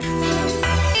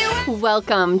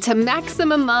Welcome to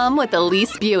Maximum Mom with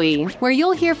Elise Buie, where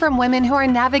you'll hear from women who are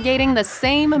navigating the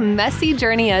same messy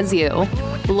journey as you.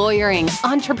 Lawyering,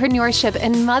 entrepreneurship,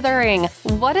 and mothering.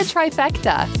 What a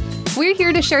trifecta. We're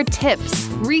here to share tips,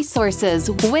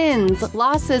 resources, wins,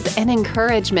 losses, and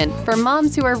encouragement for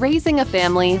moms who are raising a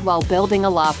family while building a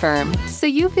law firm, so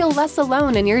you feel less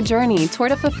alone in your journey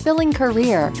toward a fulfilling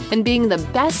career and being the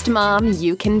best mom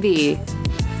you can be.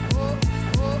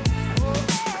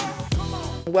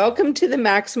 Welcome to the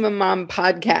Maximum Mom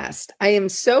podcast. I am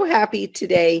so happy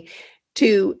today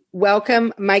to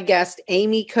welcome my guest,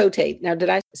 Amy Cote. Now, did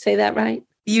I say that right?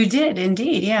 You did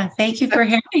indeed. Yeah. Thank you for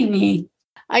having me.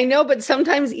 I know, but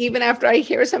sometimes even after I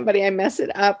hear somebody, I mess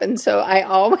it up. And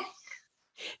so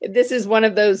this is one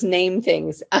of those name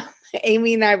things.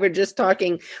 Amy and I were just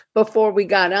talking before we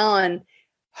got on.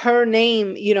 Her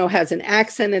name, has an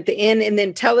accent at the end. And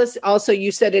then tell us also,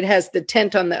 you said it has the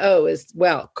tent on the O as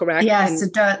well, correct? Yes,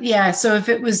 it does. Yeah. So if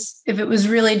it was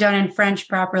really done in French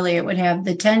properly, it would have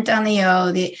the tent on the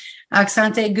O, the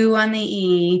accent aigu on the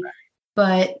E,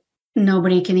 but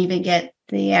nobody can even get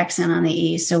the accent on the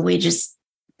E. So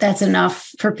that's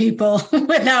enough for people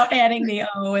without adding the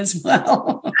O as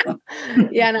well.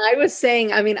 Yeah. And I was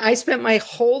saying, I spent my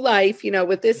whole life,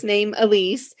 with this name,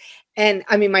 Elise. And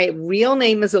my real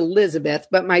name is Elizabeth,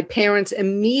 but my parents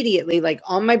immediately, like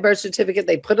on my birth certificate,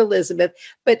 they put Elizabeth.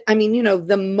 But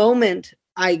the moment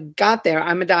I got there,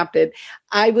 I'm adopted,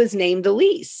 I was named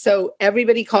Elise. So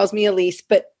everybody calls me Elise,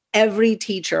 but every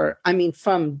teacher,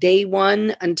 from day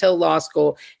one until law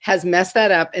school, has messed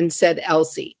that up and said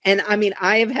Elsie. And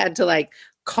I have had to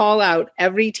call out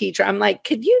every teacher. I'm like,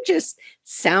 could you just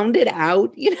sound it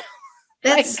out?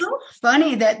 That's so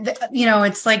funny that,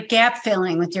 it's like gap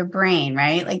filling with your brain,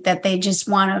 right? Like that they just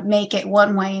want to make it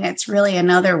one way and it's really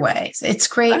another way. So it's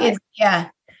great. Right.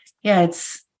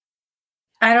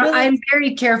 I'm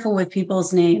very careful with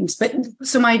people's names, but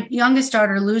so my youngest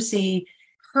daughter, Lucy,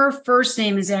 her first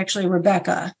name is actually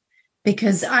Rebecca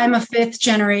because I'm a fifth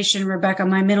generation Rebecca.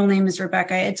 My middle name is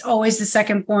Rebecca. It's always the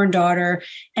second born daughter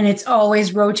and it's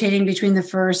always rotating between the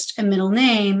first and middle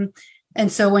name. And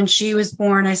so when she was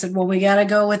born, I said, well, we got to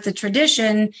go with the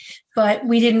tradition, but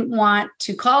we didn't want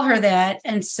to call her that.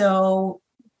 And so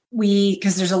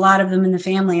because there's a lot of them in the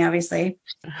family, obviously.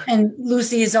 And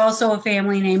Lucy is also a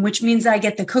family name, which means I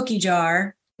get the cookie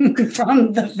jar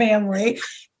from the family.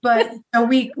 But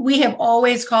we have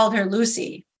always called her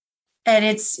Lucy. And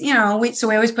it's, we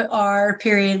always put R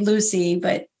period Lucy,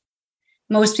 but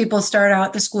most people start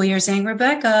out the school year saying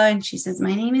Rebecca, and she says,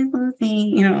 my name is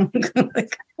Lucy,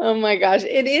 Oh my gosh,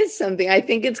 it is something. I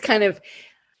think it's kind of,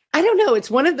 I don't know, it's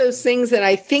one of those things that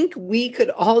I think we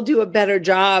could all do a better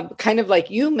job, kind of like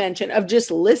you mentioned, of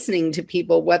just listening to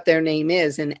people what their name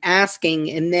is and asking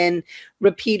and then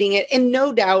repeating it. And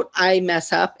no doubt I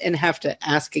mess up and have to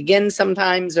ask again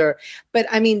sometimes, but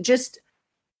just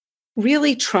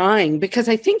really trying, because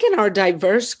I think in our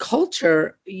diverse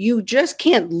culture, you just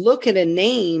can't look at a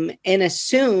name and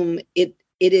assume it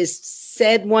is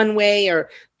said one way or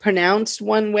pronounced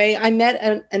one way. I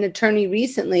met an attorney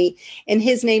recently and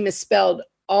his name is spelled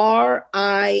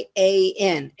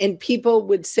Rian, and people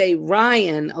would say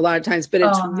Ryan a lot of times, but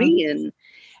it's Rian.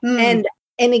 And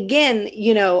again,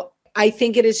 I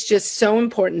think it is just so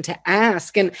important to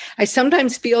ask. And I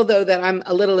sometimes feel, though, that I'm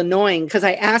a little annoying because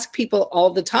I ask people all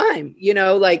the time,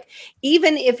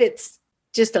 even if it's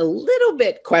just a little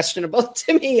bit questionable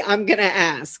to me, I'm going to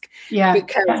ask. Yeah.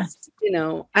 Because,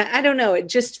 I don't know. It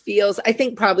just feels, I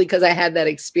think probably because I had that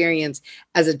experience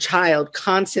as a child,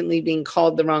 constantly being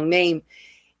called the wrong name.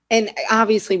 And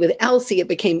obviously with Elsie, it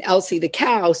became Elsie the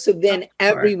cow. So then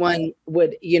everyone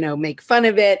would, make fun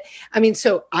of it.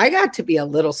 So I got to be a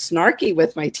little snarky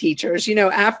with my teachers,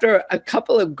 after a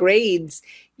couple of grades,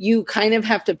 you kind of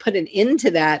have to put an end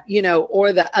to that,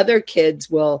 or the other kids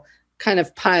will kind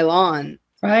of pile on.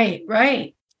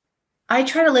 Right. I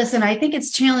try to listen. I think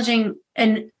it's challenging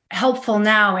and helpful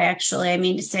now,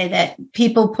 actually. To say that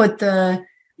people put the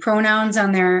pronouns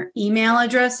on their email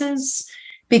addresses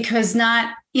because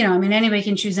not, anybody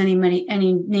can choose any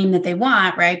name that they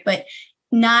want, right? But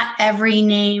not every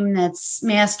name that's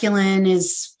masculine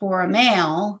is for a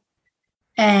male.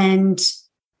 And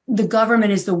the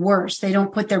government is the worst. They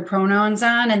don't put their pronouns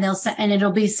on and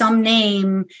it'll be some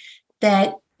name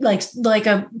that like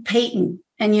a Peyton.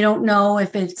 And you don't know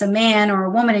if it's a man or a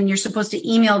woman, and you're supposed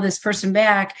to email this person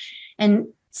back and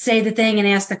say the thing and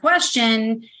ask the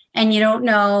question. And you don't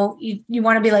know, you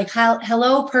want to be like,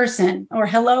 hello person or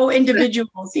hello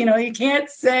individuals, you can't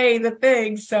say the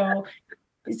thing. So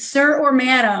it's sir or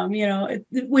madam,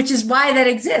 which is why that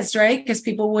exists, right? Because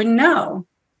people wouldn't know.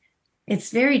 It's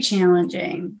very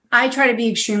challenging. I try to be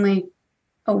extremely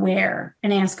aware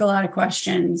and ask a lot of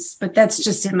questions, but that's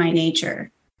just in my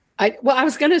nature. I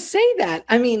was going to say that.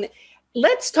 I mean,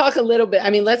 let's talk a little bit. I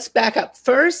mean, let's back up.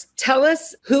 First, tell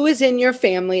us who is in your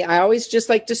family. I always just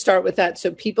like to start with that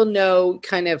so people know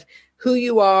kind of who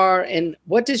you are and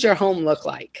what does your home look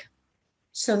like?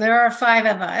 So there are 5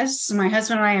 of us. My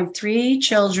husband and I have 3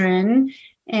 children,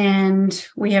 and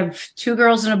we have 2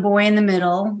 girls and a boy in the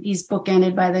middle. He's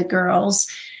bookended by the girls.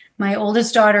 My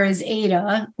oldest daughter is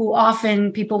Ada, who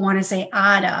often people want to say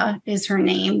Ada is her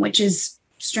name, which is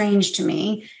strange to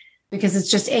me because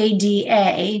it's just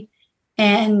Ada.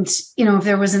 And, if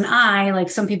there was an I, like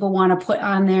some people want to put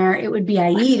on there, it would be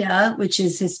Aida, which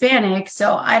is Hispanic.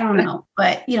 So I don't know.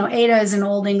 But, Ada is an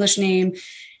old English name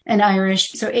and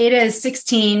Irish. So Ada is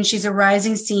 16. She's a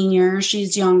rising senior.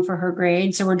 She's young for her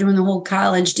grade. So we're doing the whole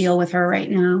college deal with her right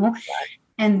now.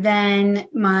 And then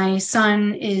my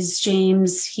son is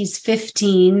James. He's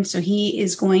 15. So he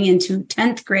is going into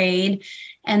 10th grade.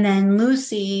 And then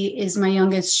Lucy is my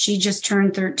youngest. She just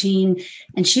turned 13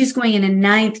 and she's going into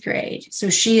 9th grade.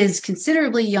 So she is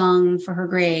considerably young for her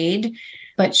grade,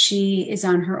 but she is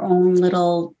on her own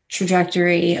little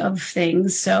trajectory of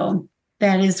things. So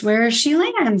that is where she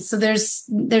lands. So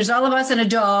there's all of us and a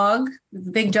dog, a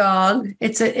big dog.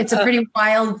 It's a pretty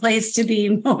wild place to be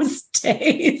most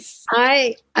days.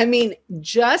 I mean,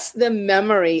 just the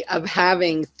memory of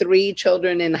having 3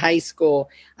 children in high school.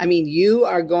 I mean, you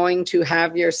are going to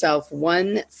have yourself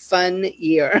one fun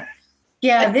year.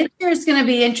 Yeah, this year is going to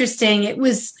be interesting.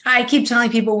 I keep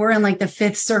telling people we're in like the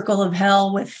 5th circle of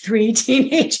hell with 3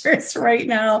 teenagers right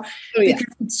now. Oh, yeah.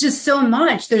 Because it's just so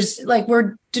much.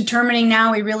 We're determining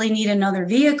now we really need another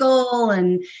vehicle,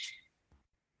 and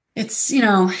it's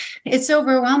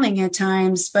overwhelming at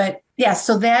times, but yeah,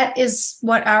 so that is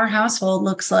what our household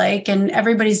looks like. And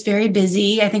everybody's very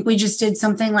busy. I think we just did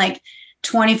something like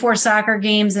 24 soccer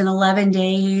games in 11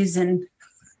 days. And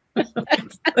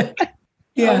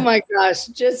yeah. Oh my gosh.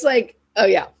 Just like, oh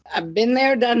yeah, I've been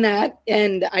there, done that.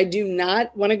 And I do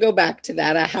not want to go back to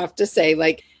that. I have to say,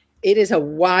 like, it is a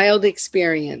wild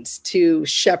experience to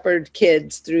shepherd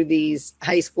kids through these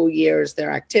high school years,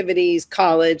 their activities,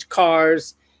 college,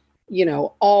 cars,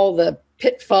 all the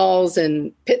pitfalls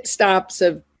and pit stops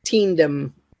of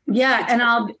teendom. Yeah. And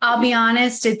I'll be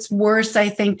honest, it's worse, I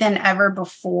think, than ever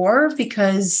before,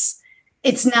 because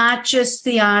it's not just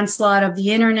the onslaught of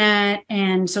the internet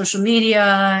and social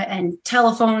media and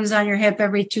telephones on your hip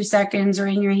every 2 seconds or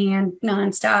in your hand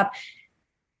nonstop,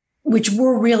 which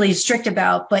we're really strict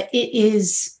about, but it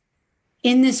is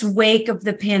in this wake of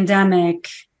the pandemic,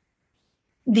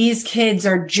 these kids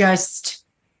are just,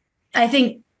 I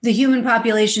think the human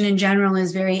population in general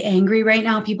is very angry right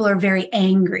now. People are very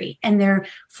angry and they're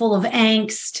full of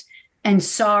angst and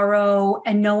sorrow,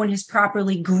 and no one has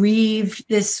properly grieved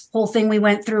this whole thing we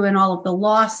went through and all of the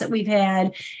loss that we've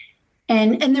had.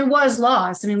 And there was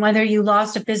loss. I mean, whether you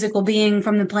lost a physical being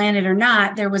from the planet or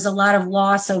not, there was a lot of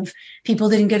loss of people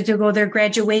didn't get to go to their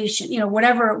graduation,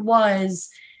 whatever it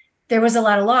was, there was a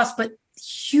lot of loss. But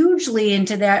hugely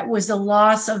into that was the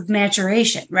loss of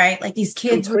maturation, right? Like these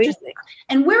kids were just,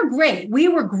 and we're great. We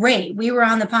were great. We were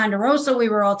on the Ponderosa. We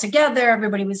were all together.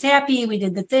 Everybody was happy. We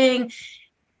did the thing.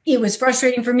 It was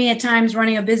frustrating for me at times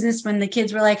running a business when the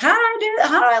kids were like, how do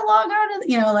I log out of,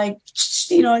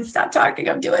 and stop talking.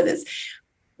 I'm doing this.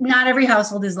 Not every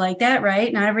household is like that,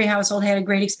 right? Not every household had a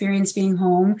great experience being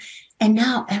home. And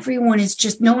now everyone is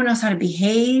just, no one knows how to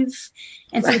behave.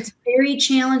 And so it's very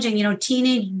challenging.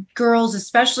 Teenage girls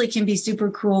especially can be super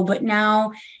cruel, but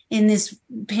now in this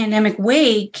pandemic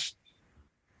wake,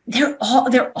 they're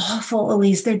awful,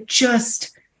 Elise. They're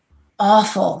just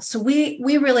awful. So we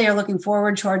really are looking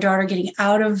forward to our daughter getting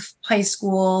out of high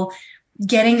school,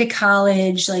 getting to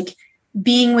college, like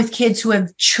being with kids who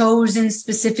have chosen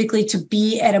specifically to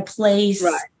be at a place,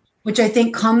 which I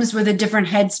think comes with a different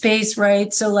headspace,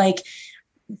 right? So like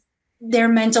their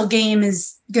mental game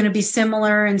is going to be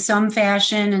similar in some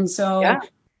fashion. And so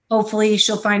hopefully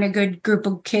she'll find a good group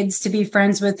of kids to be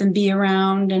friends with and be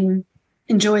around and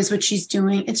enjoys what she's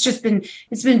doing. It's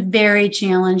been very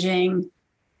challenging.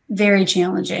 Very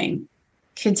challenging.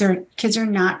 Kids are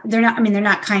not, they're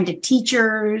not kind to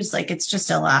teachers. Like it's just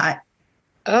a lot.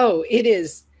 Oh, it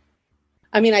is.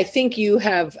 I mean, I think you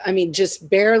have, just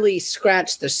barely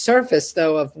scratched the surface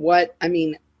though of what,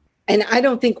 and I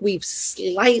don't think we've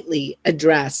slightly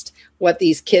addressed what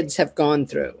these kids have gone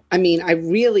through. I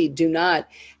really do not.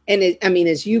 And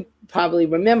as you probably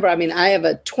remember, I have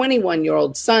a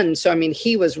 21-year-old son. So,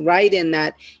 he was right in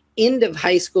that end of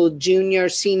high school, junior,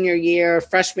 senior year,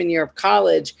 freshman year of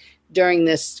college during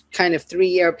this kind of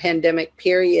 3-year pandemic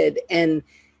period. And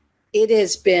it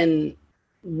has been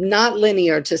not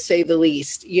linear, to say the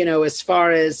least, as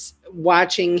far as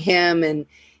watching him. And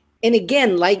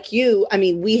again, like you, I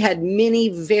mean, we had many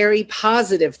very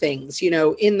positive things,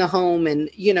 in the home and,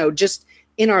 just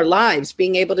in our lives,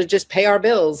 being able to just pay our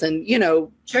bills and,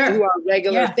 Sure. do our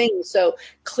regular things. So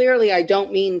clearly, I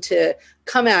don't mean to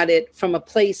come at it from a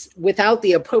place without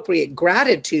the appropriate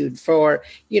gratitude for,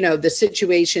 the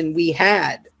situation we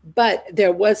had. But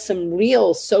there was some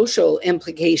real social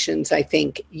implications, I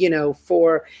think,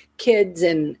 for kids,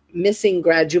 and missing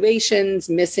graduations,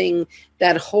 missing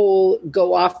that whole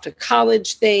go off to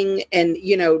college thing. And,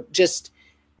 just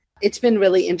it's been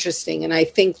really interesting. And I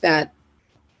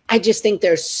just think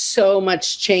there's so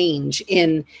much change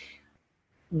in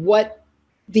what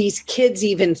these kids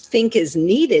even think is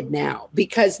needed now,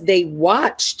 because they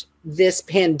watched this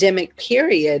pandemic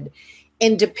period.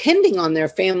 And depending on their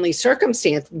family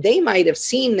circumstance, they might have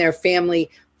seen their family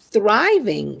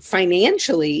thriving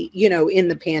financially, in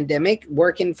the pandemic,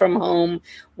 working from home,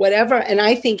 whatever. And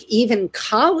I think even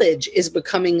college is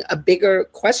becoming a bigger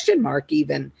question mark,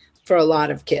 even for a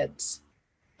lot of kids.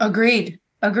 Agreed.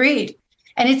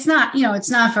 And it's not, it's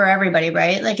not for everybody,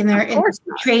 right? Like in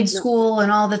trade school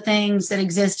and all the things that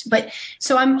exist. But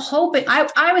so I'm hoping,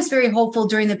 I was very hopeful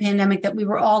during the pandemic that we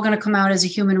were all going to come out as a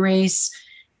human race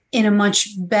in a much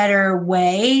better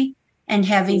way and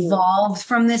have evolved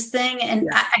from this thing. And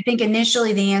I think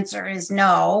initially the answer is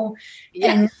no.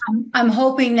 Yeah. And I'm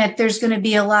hoping that there's going to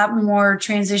be a lot more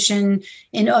transition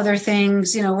in other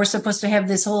things. We're supposed to have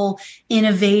this whole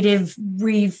innovative,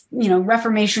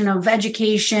 reformation of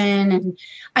education. And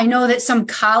I know that some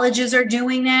colleges are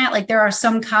doing that. Like there are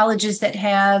some colleges that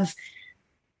have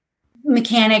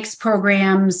mechanics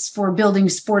programs for building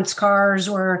sports cars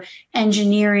or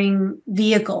engineering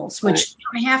vehicles, which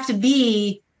don't have to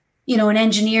be, an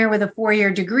engineer with a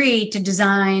 4-year degree to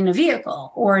design a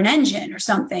vehicle or an engine or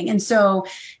something. And so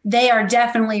they are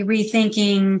definitely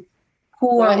rethinking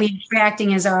who are we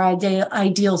attracting as our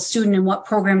ideal student and what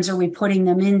programs are we putting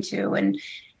them into. And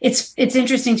it's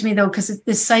interesting to me though, because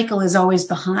this cycle is always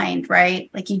behind, right?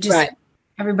 Like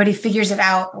everybody figures it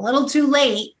out a little too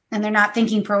late and they're not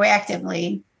thinking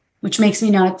proactively, which makes me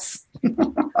nuts.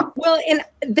 Well, and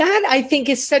that I think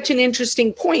is such an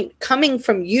interesting point coming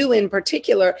from you in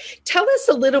particular. Tell us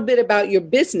a little bit about your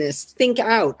business, Think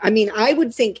Out. I mean, I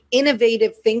would think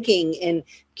innovative thinking and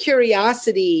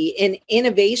curiosity and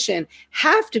innovation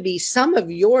have to be some of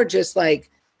your just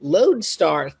like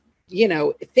lodestar,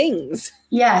 things.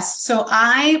 Yes. So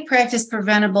I practice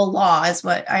preventable law is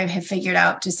what I have figured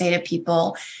out to say to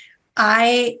people.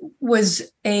 I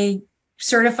was a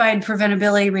certified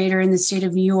preventability rater in the state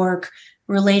of New York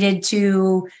related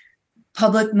to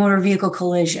public motor vehicle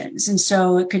collisions. And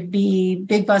so it could be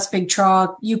big bus, big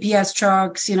truck, UPS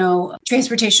trucks,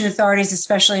 transportation authorities,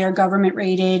 especially are government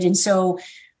rated. And so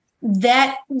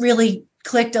that really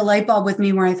clicked a light bulb with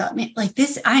me where I thought, man, like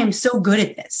this, I am so good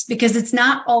at this, because it's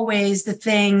not always the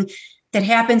thing that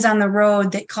happens on the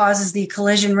road that causes the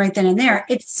collision right then and there.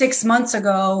 It's 6 months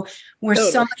ago where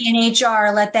somebody in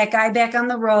HR let that guy back on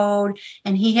the road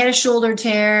and he had a shoulder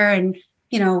tear and,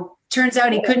 turns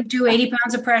out he couldn't do 80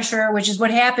 pounds of pressure, which is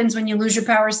what happens when you lose your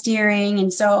power steering.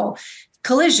 And so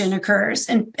collision occurs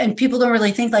and people don't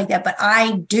really think like that, but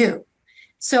I do.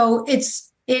 So it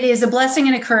is a blessing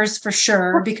and a curse for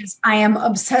sure, because I am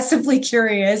obsessively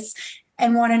curious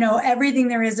and want to know everything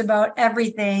there is about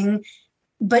everything,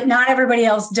 but not everybody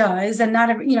else does. And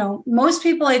most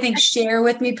people I think share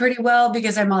with me pretty well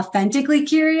because I'm authentically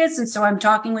curious. And so I'm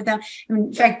talking with them.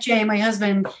 In fact, Jay, my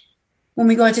husband, when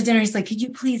we go out to dinner, he's like, could you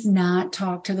please not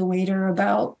talk to the waiter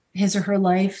about his or her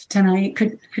life tonight?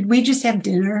 Could we just have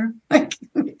dinner? Like,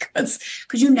 because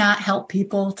could you not help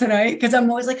people tonight? Because I'm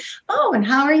always like, oh, and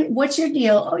how are you? What's your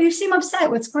deal? Oh, you seem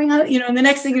upset. What's going on? And the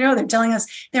next thing you know, they're telling us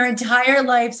their entire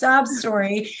life sob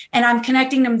story. And I'm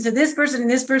connecting them to this person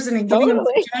and giving them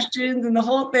suggestions and the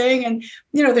whole thing. And,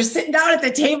 they're sitting down at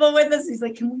the table with us. He's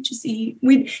like, can we just eat?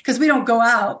 Because we don't go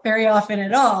out very often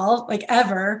at all, like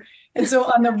ever. And so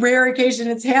on the rare occasion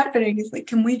it's happening, he's like,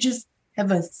 can we just have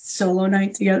a solo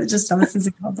night together, just us as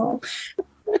a couple?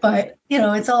 But,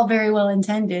 it's all very well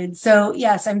intended. So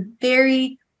yes, I am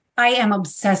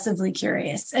obsessively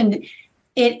curious, and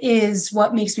it is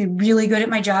what makes me really good at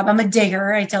my job. I'm a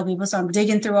digger, I tell people. So I'm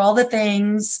digging through all the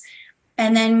things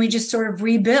and then we just sort of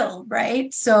rebuild,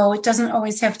 right? So it doesn't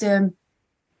always have to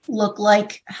look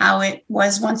like how it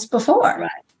was once before. Right.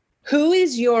 Who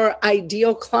is your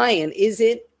ideal client? Is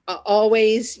it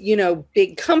always,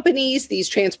 big companies, these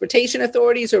transportation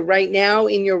authorities, or right now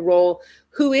in your role,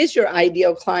 who is your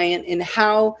ideal client and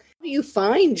how you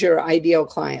find your ideal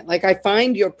client? Like, I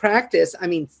find your practice,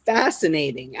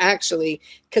 fascinating, actually,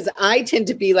 because I tend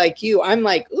to be like you. I'm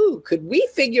like, ooh, could we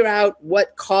figure out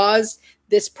what caused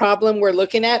this problem we're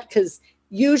looking at? Because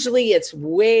usually it's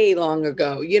way long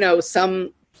ago,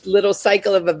 some little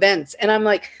cycle of events. And I'm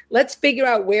like, let's figure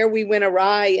out where we went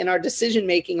awry in our decision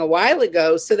making a while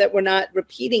ago so that we're not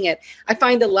repeating it. I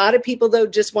find a lot of people, though,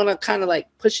 just want to kind of like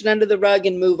push it under the rug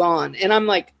and move on. And I'm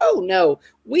like, oh, no,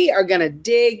 we are going to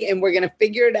dig and we're going to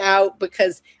figure it out,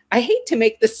 because I hate to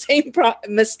make the same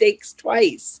mistakes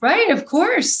twice. Right. Of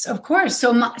course. Of course.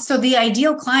 So the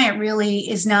ideal client really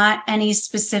is not any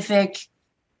specific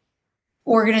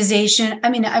organization.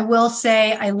 I will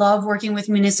say I love working with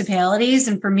municipalities.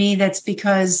 And for me, that's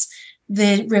because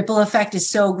the ripple effect is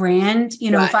so grand.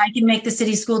 Right. If I can make the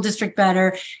city school district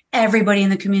better, everybody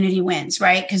in the community wins,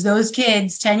 right? Because those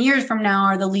kids 10 years from now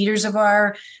are the leaders of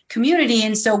our community.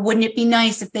 And so wouldn't it be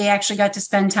nice if they actually got to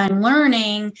spend time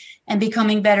learning and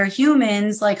becoming better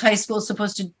humans, like high school is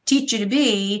supposed to teach you to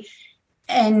be,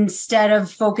 instead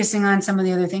of focusing on some of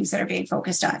the other things that are being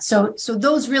focused on. So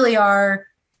those really are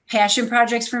passion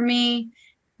projects for me.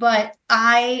 But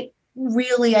I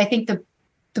think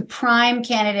the prime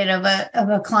candidate of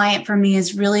a client for me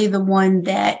is really the one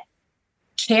that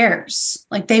cares.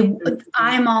 Like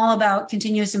I'm all about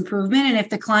continuous improvement. And if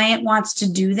the client wants to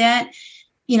do that,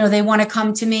 they want to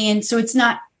come to me. And so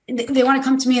they want to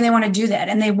come to me and they want to do that.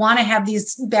 And they want to have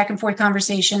these back and forth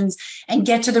conversations and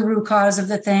get to the root cause of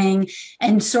the thing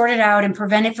and sort it out and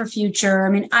prevent it for future.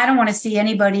 I don't want to see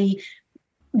anybody.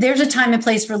 There's a time and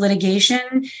place for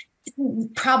litigation.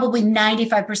 Probably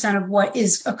 95% of what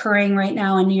is occurring right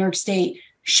now in New York State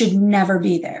should never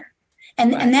be there.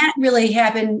 And that really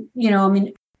happened,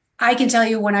 I can tell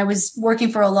you when I was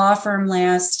working for a law firm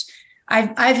last,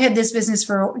 I've had this business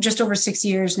for just over 6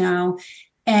 years now.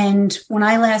 And when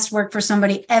I last worked for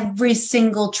somebody, every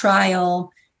single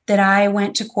trial that I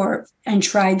went to court and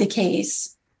tried the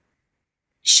case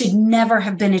should never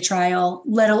have been a trial,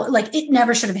 it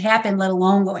never should have happened, let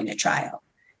alone going to trial.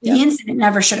 The incident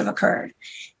never should have occurred.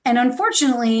 And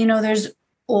unfortunately, there's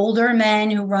older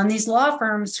men who run these law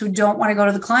firms who don't want to go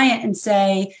to the client and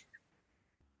say,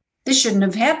 this shouldn't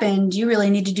have happened. You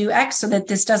really need to do X so that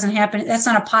this doesn't happen. That's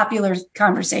not a popular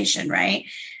conversation, right?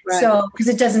 So, because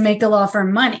it doesn't make the law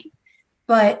firm money.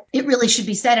 But it really should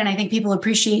be said. And I think people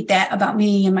appreciate that about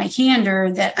me and my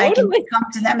candor, that totally. I can come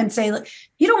to them and say,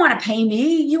 you don't want to pay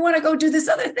me. You want to go do this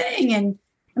other thing. And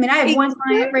I have one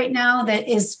client right now that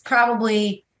is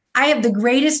probably, I have the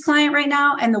greatest client right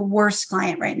now and the worst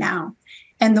client right now.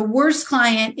 And the worst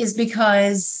client is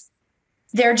because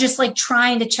they're just like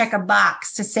trying to check a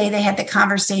box to say they had the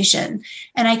conversation.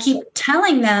 And I keep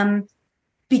telling them,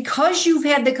 because you've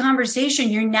had the conversation,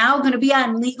 you're now going to be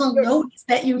on legal notice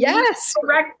that you need to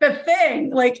correct the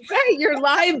thing. Your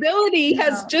liability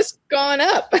has just gone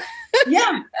up.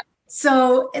 Yeah.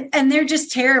 So, and they're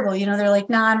just terrible. They're like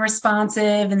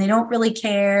non-responsive and they don't really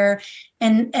care.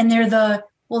 And they're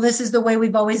this is the way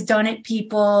we've always done it,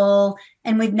 people,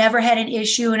 and we've never had an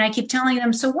issue. And I keep telling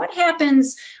them, so what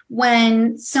happens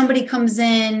when somebody comes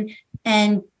in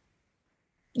and,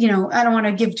 I don't want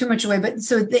to give too much away, but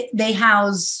so they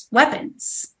house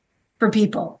weapons for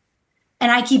people. And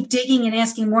I keep digging and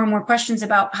asking more and more questions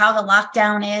about how the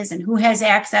lockdown is and who has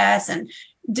access and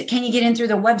can you get in through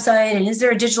the website? And is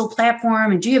there a digital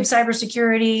platform? And do you have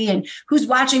cybersecurity? And who's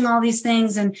watching all these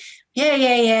things? And yeah,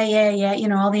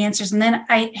 all the answers. And then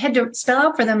I had to spell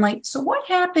out for them, so what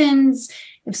happens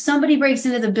if somebody breaks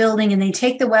into the building and they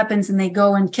take the weapons and they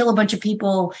go and kill a bunch of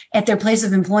people at their place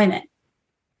of employment?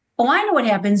 Oh, I know what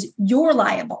happens. You're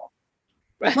liable.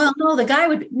 Right. Well, no, the guy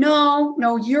would, no,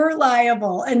 you're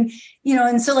liable. And,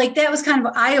 and so that was kind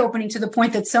of eye-opening to the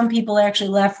point that some people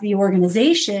actually left the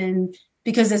organization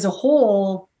because as a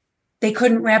whole, they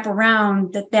couldn't wrap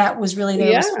around that was really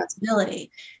their responsibility.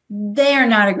 They are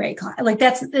not a great client.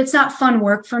 It's not fun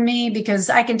work for me because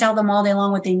I can tell them all day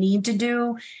long what they need to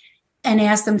do and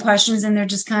ask them questions. And they're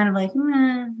just kind of like,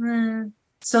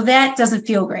 So that doesn't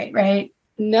feel great, right?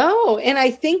 No. And I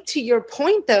think to your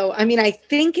point, though, I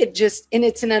think and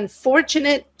it's an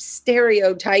unfortunate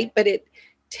stereotype, but it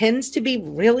tends to be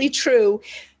really true.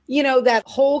 That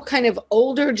whole kind of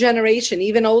older generation,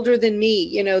 even older than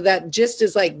me, that just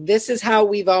is like, this is how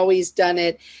we've always done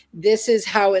it. This is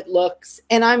how it looks.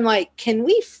 And I'm like, can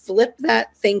we flip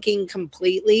that thinking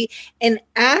completely and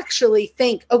actually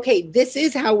think, okay, this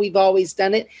is how we've always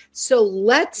done it. So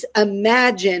let's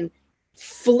imagine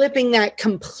flipping that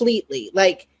completely.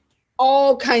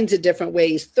 all kinds of different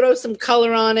ways. Throw some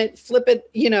color on it, flip it,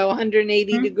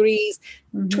 180 degrees,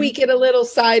 tweak it a little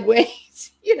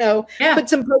sideways, put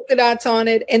some polka dots on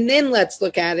it. And then let's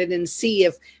look at it and see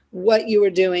if what you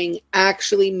were doing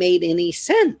actually made any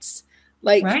sense.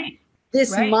 Like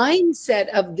this mindset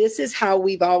of this is how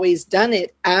we've always done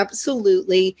it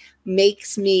absolutely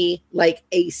makes me like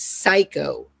a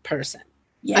psycho person.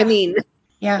 I mean,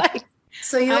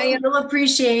 so you'll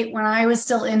appreciate when I was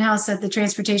still in-house at the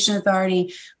Transportation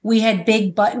Authority, we had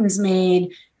big buttons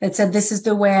made that said, this is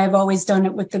the way I've always done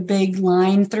it, with the big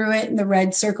line through it and the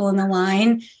red circle in the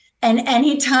line. And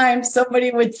anytime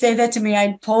somebody would say that to me,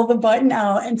 I'd pull the button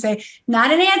out and say, not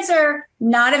an answer,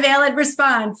 not a valid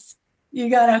response. You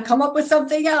got to come up with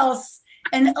something else.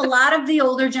 And a lot of the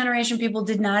older generation people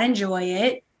did not enjoy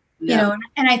it,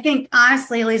 and I think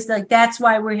honestly, at least like that's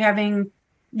why we're having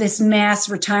this mass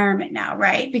retirement now,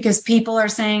 right? Because people are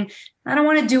saying, I don't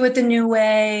want to do it the new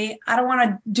way. I don't want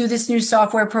to do this new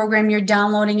software program you're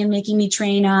downloading and making me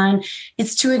train on.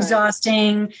 It's too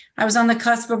exhausting. I was on the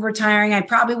cusp of retiring. I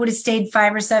probably would have stayed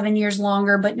 5 or 7 years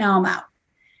longer, but now I'm out.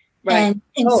 And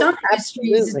in some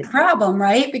industries, it's a problem,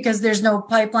 right? Because there's no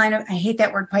pipeline. I hate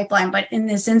that word pipeline, but in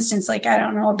this instance, like, I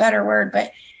don't know a better word,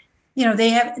 but they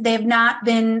have not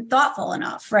been thoughtful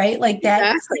enough, right? Like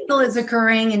that cycle is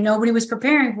occurring and nobody was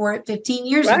preparing for it 15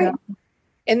 years ago.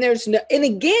 And and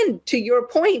again, to your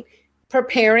point,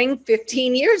 preparing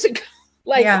 15 years ago,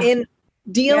 in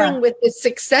dealing with the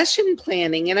succession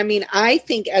planning. And I mean, I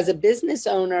think as a business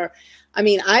owner,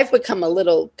 I've become a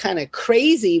little kind of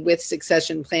crazy with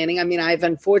succession planning. I mean, I've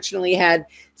unfortunately had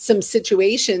some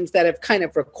situations that have kind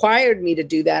of required me to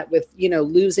do that with,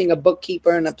 losing a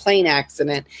bookkeeper in a plane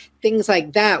accident, things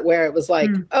like that, where it was like,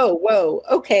 oh, whoa,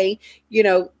 okay.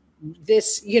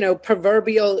 This,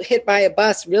 proverbial hit by a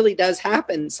bus really does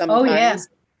happen sometimes.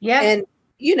 And,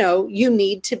 you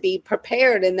need to be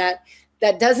prepared, and that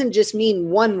doesn't just mean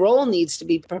one role needs to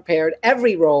be prepared.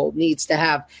 Every role needs to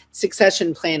have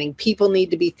succession planning. People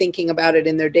need to be thinking about it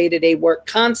in their day-to-day work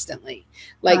constantly.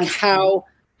 Like how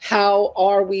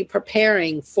are we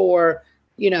preparing for,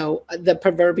 the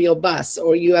proverbial bus,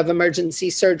 or you have emergency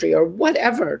surgery, or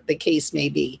whatever the case may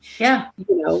be.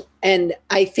 And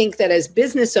I think that as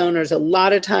business owners, a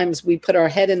lot of times we put our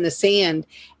head in the sand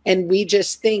and we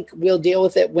just think we'll deal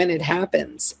with it when it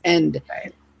happens. And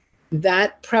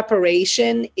that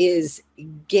preparation is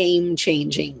game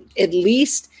changing, at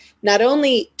least not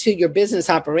only to your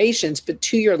business operations, but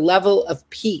to your level of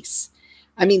peace.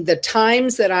 I mean, the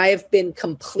times that I have been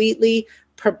completely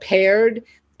prepared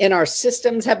and our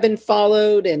systems have been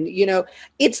followed, and,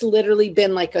 it's literally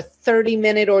been like a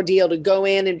 30-minute ordeal to go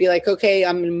in and be like, okay,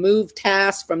 I'm going to move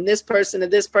tasks from this person to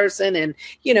this person, and,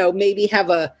 maybe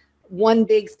have one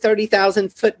big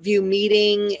 30,000 foot view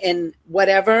meeting and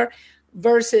whatever.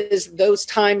 Versus those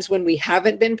times when we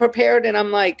haven't been prepared. And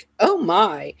I'm like, oh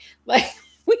my, like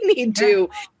we need to,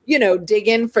 dig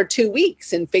in for 2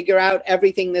 weeks and figure out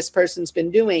everything this person's been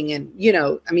doing. And,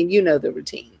 the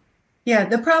routine. Yeah.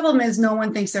 The problem is no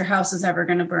one thinks their house is ever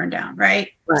going to burn down,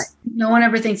 right? No one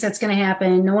ever thinks that's going to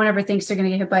happen. No one ever thinks they're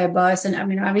going to get hit by a bus. And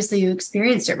obviously you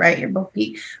experienced it, right? Your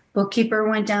bookkeeper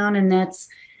went down, and that's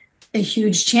a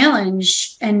huge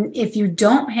challenge. And if you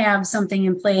don't have something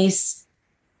in place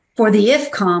for the if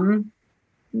come,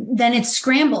 then it's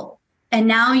scrambled. And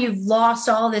now you've lost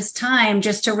all this time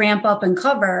just to ramp up and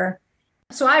cover.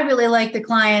 So I really like the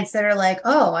clients that are like,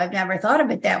 oh, I've never thought of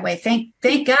it that way.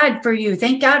 Thank God for you.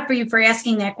 Thank God for you for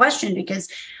asking that question, because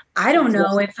I don't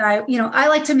know if I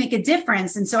like to make a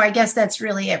difference. And so I guess that's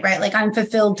really it, right? Like I'm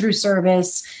fulfilled through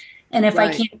service. And if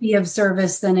I can't be of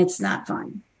service, then it's not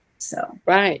fun. So.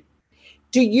 Right.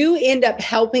 Do you end up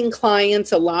helping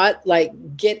clients a lot, like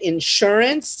get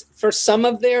insurance for some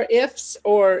of their ifs,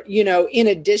 or, in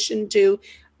addition to,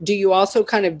 do you also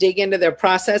kind of dig into their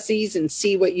processes and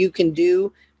see what you can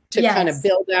do to kind of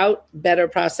build out better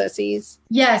processes?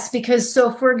 Yes, because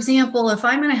for example, if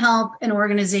I'm going to help an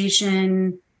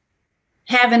organization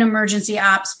have an emergency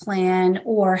ops plan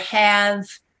or have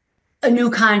a new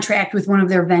contract with one of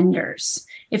their vendors,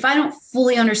 if I don't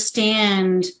fully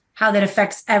understand how that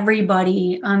affects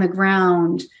everybody on the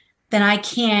ground, then I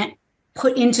can't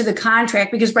put into the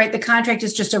contract, because the contract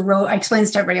is just a road. I explain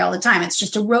this to everybody all the time. It's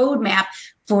just a roadmap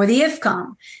for the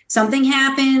IFCOM. Something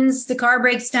happens, the car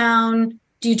breaks down.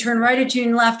 Do you turn right or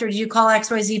turn left, or do you call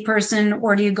XYZ person,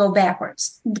 or do you go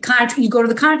backwards? You go to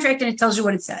the contract and it tells you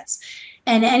what it says.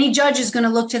 And any judge is going to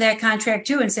look to that contract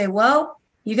too and say, well,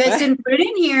 you guys didn't put it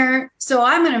in here. So So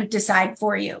I'm going to decide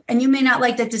for you. And you may not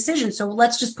like that decision. So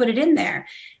let's just put it in there.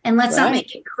 And let's not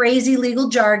make it crazy legal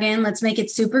jargon. Let's make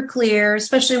it super clear,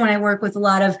 especially when I work with a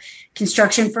lot of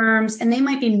construction firms, and they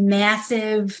might be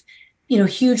massive,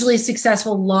 hugely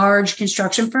successful, large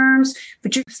construction firms,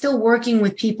 but you're still working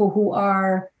with people who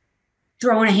are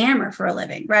throwing a hammer for a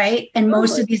living, right? And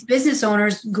most of these business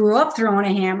owners grew up throwing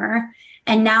a hammer,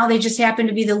 and now they just happen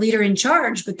to be the leader in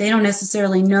charge, but they don't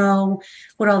necessarily know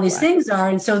what all these things are.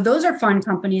 And so those are fun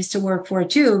companies to work for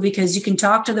too, because you can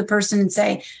talk to the person and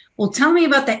say, well, tell me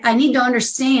about that. I need to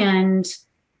understand,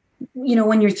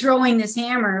 when you're throwing this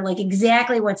hammer, like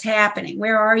exactly what's happening.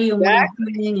 Where are you? And what are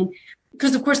you doing? And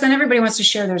because of course, then everybody wants to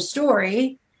share their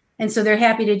story. And so they're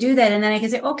happy to do that. And then I can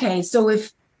say, okay, so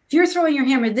if you're throwing your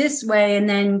hammer this way, and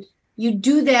then you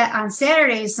do that on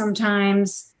Saturdays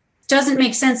sometimes, doesn't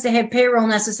make sense to have payroll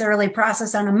necessarily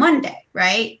processed on a Monday,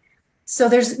 right? So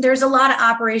there's a lot of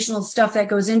operational stuff that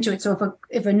goes into it. So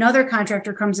if another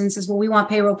contractor comes in and says, well, we want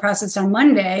payroll processed on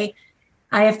Monday,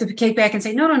 I have to kick back and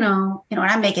say, no,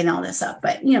 I'm making all this up.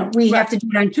 But, we have to do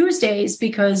it on Tuesdays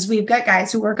because we've got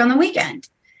guys who work on the weekend.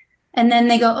 And then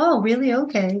they go, oh, really?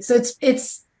 Okay. So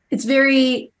it's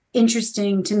very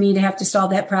interesting to me to have to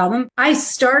solve that problem. I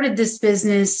started this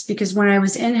business because when I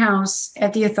was in-house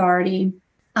at the authority,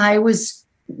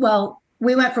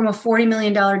 we went from a $40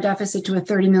 million deficit to a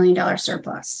 $30 million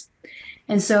surplus.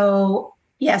 And so,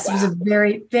 yes, it was a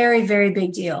very, very, very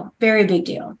big deal, very big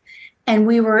deal. And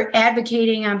we were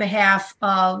advocating on behalf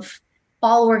of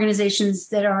all organizations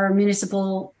that are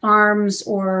municipal arms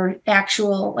or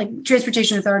actual, like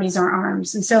transportation authorities are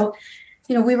arms. And so,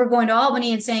 we were going to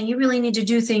Albany and saying, you really need to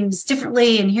do things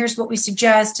differently. And here's what we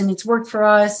suggest. And it's worked for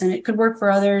us and it could work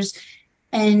for others.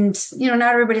 And,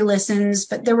 not everybody listens,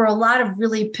 but there were a lot of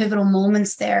really pivotal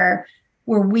moments there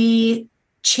where we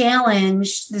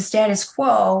challenged the status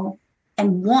quo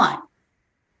and won.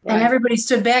 Right. And everybody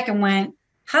stood back and went,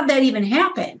 how'd that even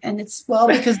happen? And it's,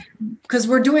 because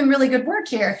we're doing really good work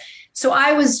here. So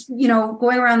I was,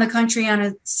 going around the country on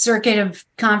a circuit of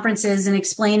conferences and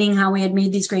explaining how we had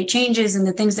made these great changes and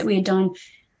the things that we had done.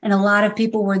 And a lot of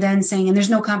people were then saying, and there's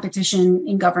no competition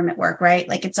in government work, right?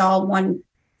 Like it's all one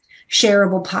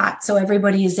shareable pot. So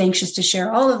everybody is anxious to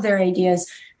share all of their ideas.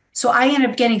 So I ended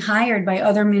up getting hired by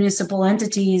other municipal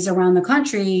entities around the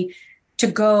country to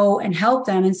go and help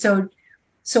them. And so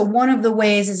one of the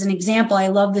ways, as an example, I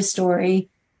love this story.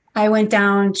 I went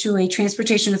down to a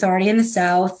transportation authority in the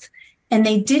South, and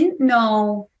they didn't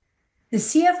know, the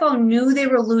CFO knew they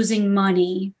were losing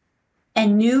money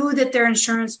and knew that their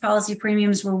insurance policy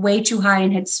premiums were way too high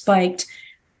and had spiked,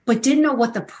 but didn't know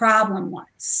what the problem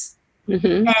was.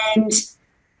 Mm-hmm. And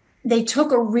they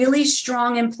took a really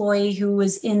strong employee who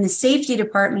was in the safety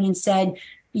department and said,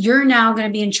 you're now going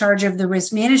to be in charge of the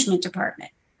risk management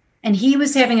department. And he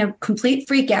was having a complete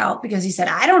freak out because he said,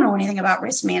 I don't know anything about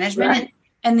risk management. Right.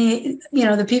 And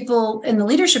the people in the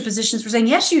leadership positions were saying,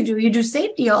 yes, you do. You do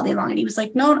safety all day long. And he was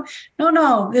like, no,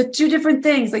 they're two different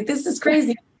things. Like, this is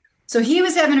crazy. So he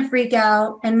was having a freak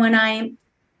out. And when I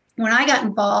got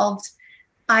involved,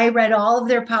 I read all of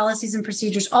their policies and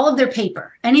procedures, all of their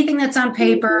paper, anything that's on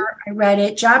paper. I read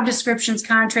it, job descriptions,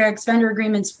 contracts, vendor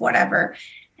agreements, whatever.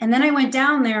 And then I went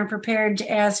down there and prepared to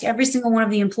ask every single one of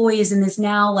the employees in this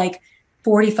now like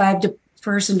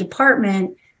 45-person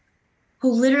department,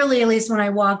 who literally, at least when I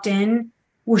walked in,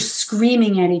 were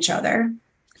screaming at each other.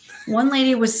 One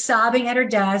lady was sobbing at her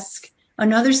desk.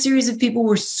 Another series of people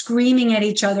were screaming at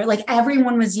each other. Like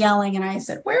everyone was yelling. And I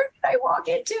said, where did I walk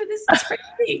into? This is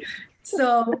crazy.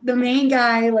 So the main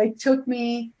guy took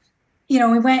me, we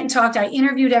went and talked. I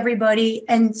interviewed everybody,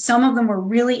 and some of them were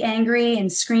really angry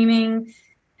and screaming.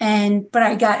 But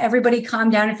I got everybody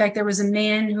calmed down. In fact, there was a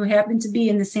man who happened to be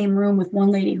in the same room with one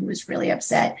lady who was really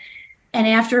upset. And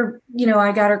after,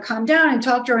 I got her calmed down and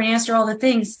talked to her and asked her all the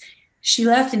things, she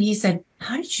left and he said,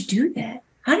 how did you do that?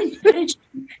 How did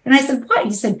you? And I said, what?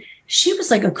 He said, she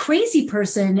was like a crazy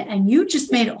person and you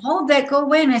just made all of that go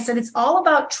away. And I said, it's all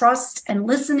about trust and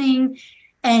listening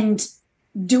and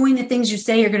doing the things you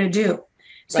say you're going to do.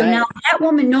 So now that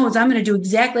woman knows I'm going to do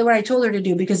exactly what I told her to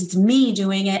do because it's me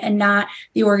doing it and not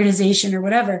the organization or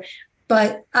whatever.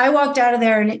 But I walked out of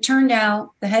there and it turned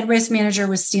out the head risk manager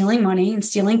was stealing money and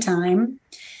stealing time.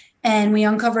 And we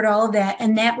uncovered all of that.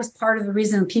 And that was part of the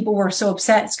reason people were so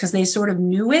upset, is because they sort of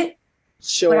knew it.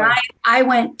 Sure. But I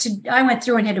went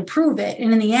through and had to prove it.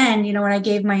 And in the end, when I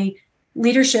gave my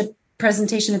leadership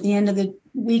presentation at the end of the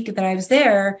week that I was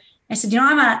there, I said,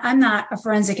 I'm not a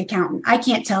forensic accountant. I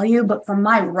can't tell you, but from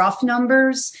my rough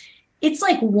numbers, it's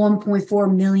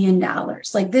 $1.4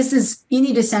 million. You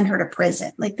need to send her to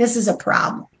prison. This is a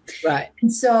problem. Right.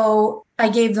 And so I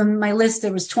gave them my list.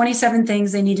 There was 27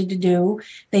 things they needed to do.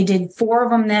 They did 4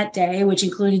 of them that day, which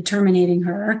included terminating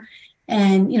her.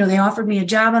 And, they offered me a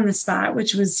job on the spot,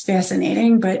 which was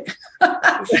fascinating. But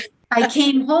I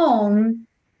came home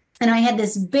and I had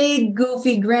this big,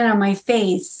 goofy grin on my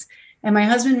face. And my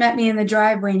husband met me in the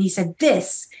driveway and he said,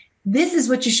 this is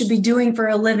what you should be doing for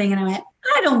a living. And I went,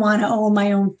 I don't want to own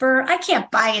my own firm. I can't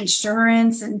buy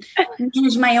insurance and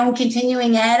manage my own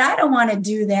continuing ed. I don't want to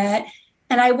do that.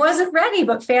 And I wasn't ready.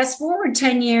 But fast forward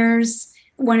 10 years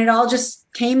when it all just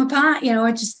came upon,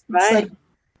 it just it's like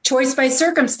choice by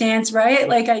circumstance, right?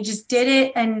 Like I just did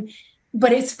it.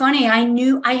 But it's funny. I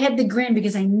knew I had the grin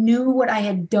because I knew what I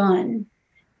had done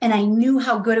and I knew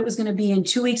how good it was going to be. And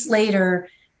 2 weeks later,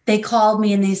 they called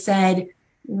me and they said,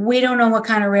 we don't know what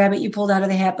kind of rabbit you pulled out of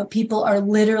the hat, but people are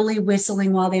literally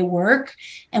whistling while they work.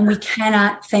 And we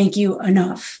cannot thank you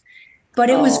enough. But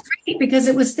it was great because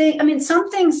it was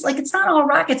some things, like, it's not all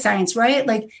rocket science, right?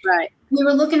 Like, we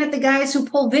were looking at the guys who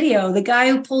pull video. The guy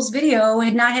who pulls video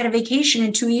had not had a vacation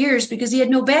in 2 years because he had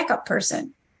no backup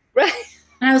person. Right.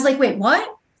 And I was like, wait,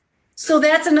 what? So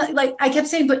that's another, like, I kept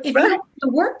saying, but if you don't have to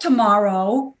work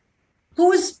tomorrow,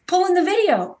 who's pulling the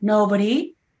video?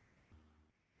 Nobody.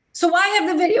 So why have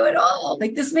the video at all?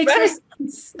 Like, this makes no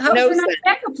sense. How is there not a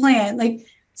backup plan? Like,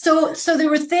 so there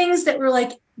were things that were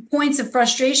like points of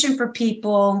frustration for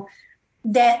people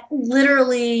that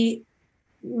literally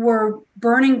were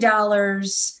burning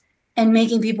dollars and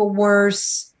making people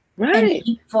worse and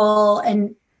hateful.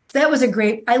 And that was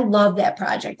I love that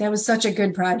project. That was such a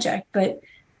good project. But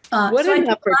what an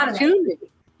opportunity.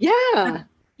 Yeah.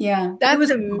 Yeah. That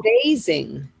was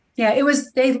amazing. Yeah, it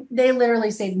was, they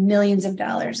literally saved millions of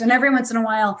dollars. And every once in a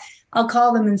while, I'll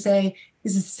call them and say,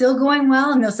 is it still going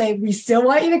well? And they'll say, we still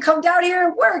want you to come down here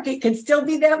and work. It could still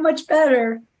be that much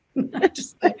better. I'm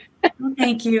just like, oh,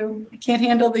 thank you. I can't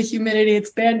handle the humidity. It's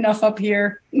bad enough up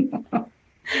here.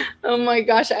 Oh my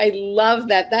gosh, I love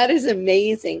that. That is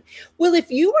amazing. Well, if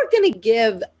you were going to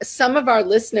give some of our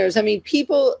listeners,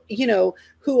 people,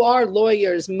 who are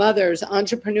lawyers, mothers,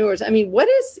 entrepreneurs, what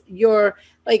is your,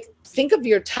 think of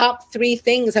your top 3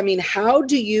 things. How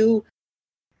do you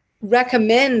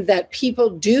recommend that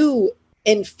people do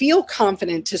and feel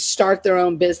confident to start their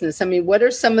own business? What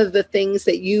are some of the things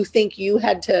that you think you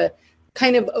had to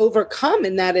kind of overcome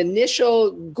in that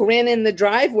initial grin in the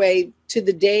driveway to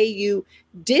the day you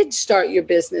did start your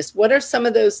business? What are some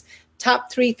of those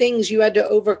top 3 things you had to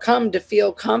overcome to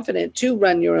feel confident to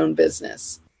run your own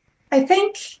business? I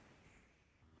think,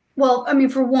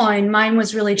 for one, mine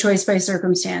was really choice by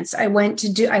circumstance. I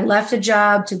left a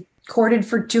job, courted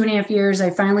for 2.5 years. I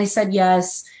finally said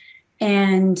yes.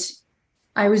 And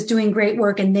I was doing great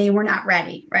work and they were not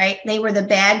ready, right? They were the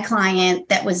bad client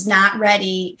that was not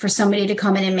ready for somebody to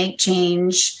come in and make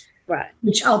change. Right.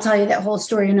 Which I'll tell you that whole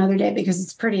story another day because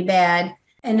it's pretty bad.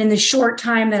 And in the short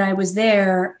time that I was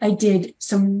there, I did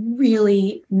some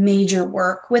really major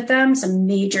work with them, some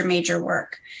major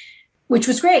work, which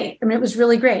was great. It was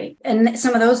really great. And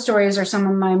some of those stories are some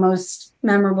of my most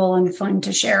memorable and fun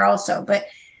to share also. But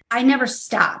I never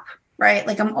stop, right?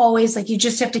 Like, I'm always like, you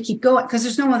just have to keep going because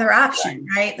there's no other option,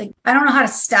 right? Like, I don't know how to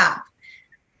stop.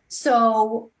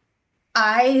 So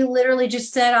I literally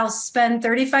just said, I'll spend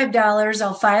 $35.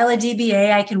 I'll file a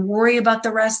DBA. I can worry about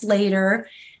the rest later.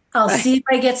 I'll see if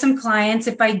I get some clients.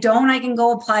 If I don't, I can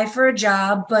go apply for a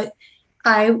job. But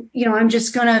I'm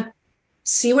just going to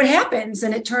see what happens.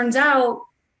 And it turns out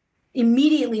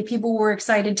immediately people were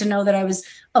excited to know that I was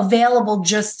available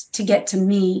just to get to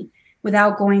me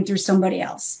without going through somebody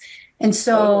else. And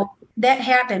so that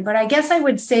happened. But I guess I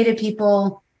would say to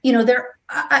people,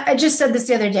 I just said this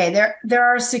the other day, there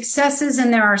are successes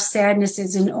and there are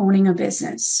sadnesses in owning a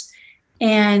business.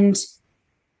 And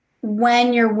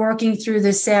when you're working through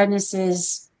the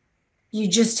sadnesses, you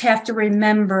just have to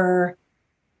remember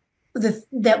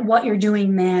that what you're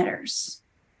doing matters.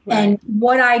 Right. And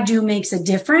what I do makes a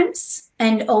difference.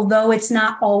 And although it's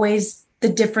not always the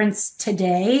difference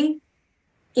today,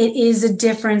 it is a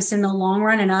difference in the long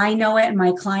run. And I know it and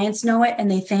my clients know it and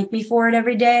they thank me for it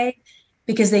every day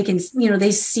because they can,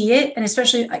 they see it. And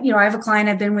especially, I have a client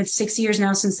I've been with 6 years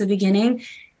now since the beginning.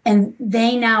 And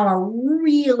they now are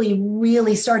really,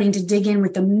 really starting to dig in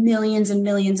with the millions and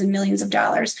millions and millions of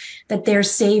dollars that they're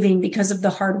saving because of the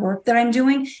hard work that I'm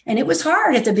doing. And it was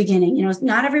hard at the beginning.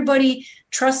 Not everybody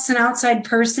trusts an outside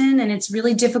person, and it's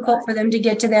really difficult for them to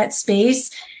get to that space.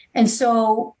 And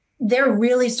so they're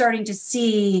really starting to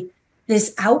see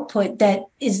this output that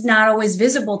is not always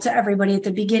visible to everybody at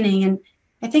the beginning. And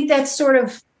I think that's sort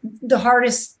of the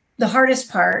hardest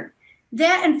part.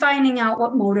 that and finding out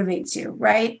what motivates you,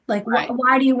 right? Like,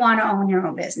 why do you want to own your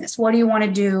own business? What do you want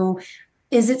to do?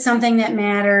 Is it something that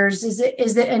matters? Is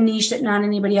it a niche that not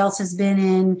anybody else has been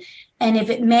in? And if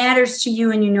it matters to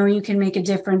you and you know you can make a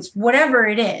difference, whatever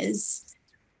it is,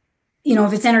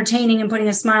 if it's entertaining and putting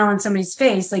a smile on somebody's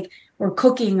face, like, or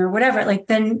cooking or whatever, like,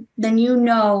 then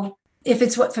if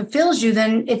it's what fulfills you,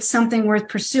 then it's something worth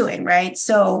pursuing, right?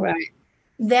 So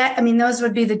those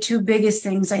would be the two biggest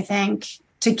things, I think,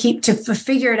 to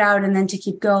figure it out and then to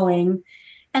keep going.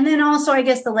 And then also, I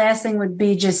guess the last thing would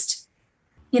be just,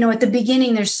 at the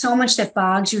beginning, there's so much that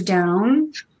bogs you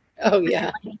down. Oh,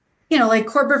 yeah. Like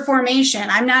corporate formation.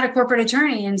 I'm not a corporate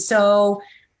attorney. And so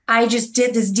I just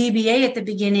did this DBA at the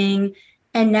beginning.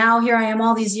 And now here I am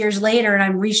all these years later, and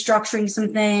I'm restructuring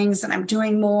some things and I'm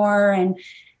doing more. And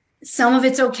some of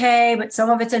it's okay, but some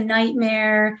of it's a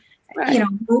nightmare. Right.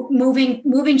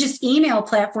 Moving just email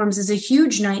platforms is a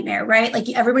huge nightmare, right? Like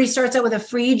everybody starts out with a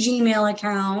free Gmail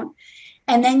account,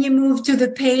 and then you move to the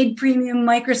paid premium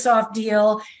Microsoft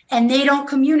deal, and they don't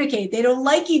communicate. They don't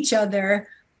like each other.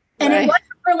 And it wasn't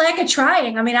for lack of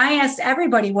trying. I mean, I asked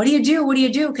everybody, what do you do? What do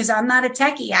you do? Because I'm not a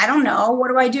techie. I don't know. What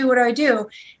do I do? What do I do?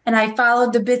 And I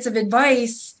followed the bits of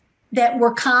advice that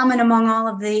were common among all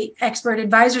of the expert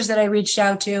advisors that I reached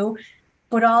out to.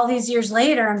 But all these years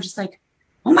later, I'm just like,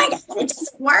 oh my God, it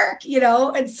doesn't work,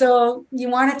 And so you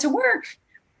want it to work.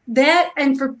 That,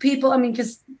 and for people, I mean,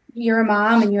 because you're a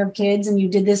mom and you have kids and you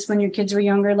did this when your kids were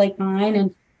younger, like mine.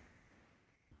 And,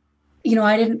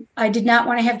 I did not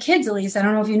want to have kids, at least. I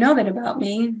don't know if you know that about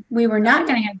me. We were not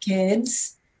going to have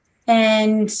kids.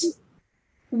 And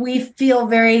we feel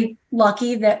very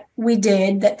lucky that we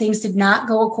did, that things did not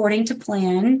go according to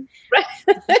plan.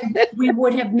 We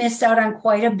would have missed out on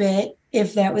quite a bit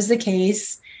if that was the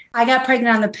case. I got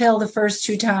pregnant on the pill the first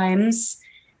 2 times.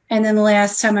 And then the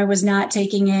last time I was not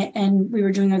taking it, and we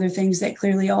were doing other things that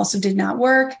clearly also did not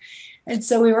work. And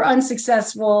so we were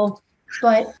unsuccessful.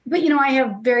 But I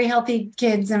have very healthy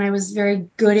kids, and I was very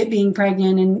good at being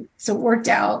pregnant. And so it worked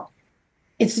out.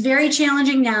 It's very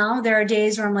challenging now. There are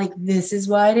days where I'm like, this is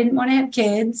why I didn't want to have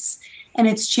kids. And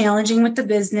it's challenging with the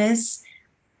business.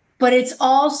 But it's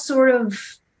all sort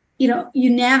of, you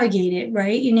navigate it,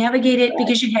 right? You navigate it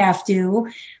because you have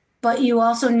to. But you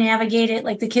also navigate it,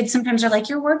 like the kids sometimes are like,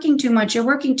 you're working too much.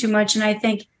 And I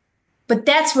think, but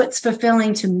that's what's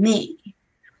fulfilling to me.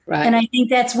 Right. And I think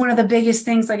that's one of the biggest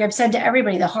things, like I've said to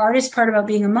everybody, the hardest part about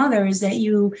being a mother is that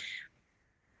you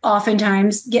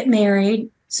oftentimes get married.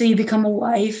 So you become a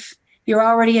wife. You're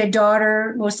already a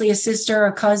daughter, mostly a sister,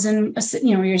 a cousin,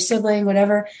 your sibling,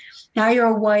 whatever. Now you're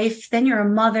a wife, then you're a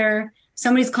mother.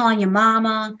 Somebody's calling you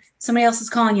mama. Somebody else is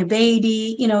calling you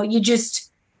baby.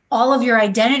 All of your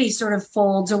identity sort of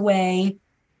folds away.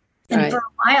 And for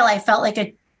a while, I felt like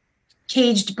a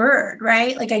caged bird,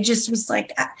 right? Like I just was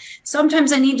like,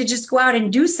 sometimes I need to just go out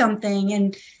and do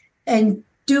something and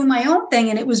do my own thing.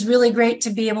 And it was really great to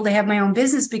be able to have my own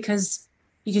business because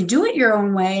you can do it your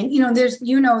own way. And, there's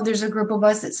a group of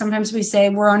us that sometimes we say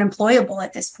we're unemployable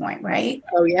at this point, right?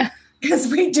 Oh, yeah. Because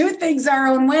we do things our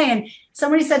own way. And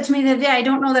somebody said to me the other day, I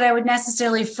don't know that I would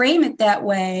necessarily frame it that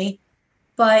way,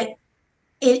 but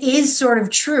it is sort of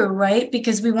true, right?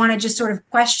 Because we want to just sort of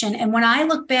question. And when I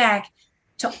look back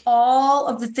to all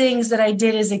of the things that I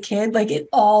did as a kid, like it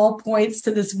all points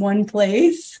to this one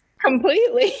place.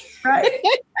 Completely. Right?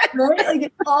 Right? Like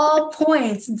it all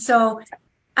points. And so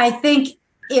I think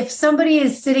if somebody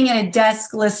is sitting at a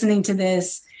desk listening to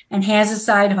this and has a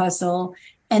side hustle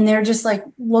and they're just like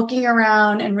looking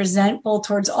around and resentful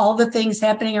towards all the things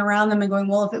happening around them and going,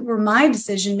 well, if it were my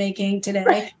decision making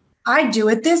today, I'd do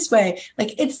it this way.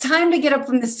 Like it's time to get up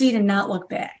from the seat and not look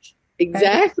back.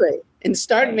 Exactly. Right? And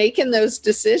start making those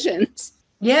decisions.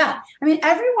 Yeah. I mean,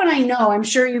 everyone I know, I'm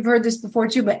sure you've heard this before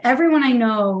too, but everyone I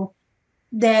know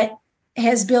that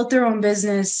has built their own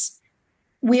business,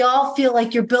 we all feel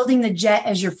like you're building the jet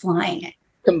as you're flying it.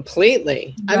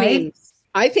 Completely. Right? I mean,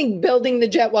 I think building the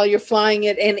jet while you're flying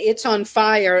it and it's on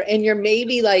fire and you're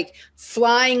maybe like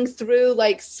flying through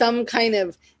like some kind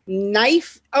of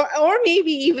knife or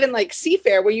maybe even like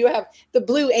Seafair where you have the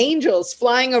Blue Angels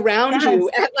flying around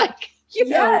you at like,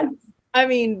 know, I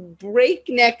mean,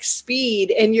 breakneck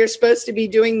speed and you're supposed to be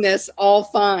doing this all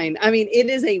fine. I mean, it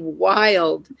is a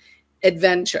wild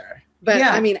adventure, but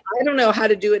I mean, I don't know how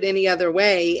to do it any other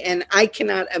way. And I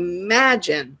cannot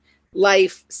imagine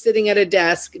life sitting at a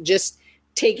desk, just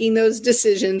taking those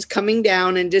decisions, coming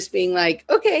down and just being like,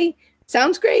 okay,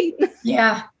 sounds great.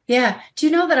 Yeah. Yeah. Do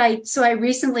you know that I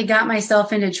recently got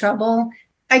myself into trouble?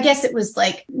 I guess it was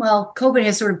like, well, COVID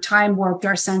has sort of time warped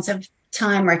our sense of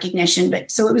time recognition.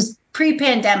 But so it was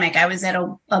pre-pandemic. I was at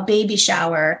a baby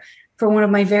shower for one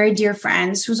of my very dear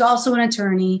friends, who's also an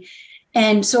attorney.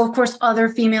 And so, of course, other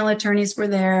female attorneys were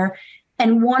there.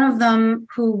 And one of them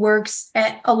who works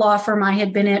at a law firm I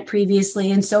had been at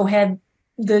previously, and so had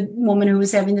the woman who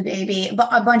was having the baby.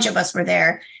 A bunch of us were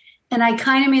there. And I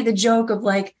kind of made the joke of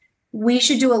like, we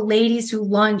should do a ladies who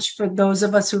lunch for those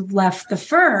of us who've left the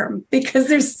firm, because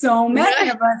there's so many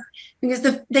of us, because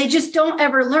they just don't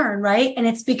ever learn, right? And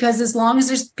it's because as long as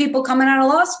there's people coming out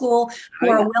of law school who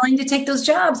are willing to take those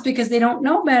jobs because they don't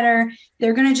know better,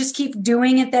 they're going to just keep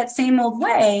doing it that same old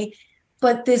way.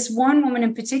 But this one woman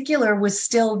in particular was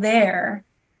still there.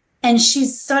 And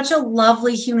she's such a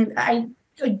lovely human. I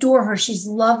adore her. She's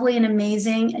lovely and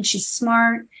amazing, and she's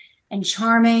smart and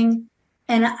charming.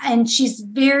 And she's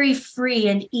very free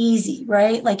and easy,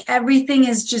 right? Like everything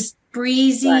is just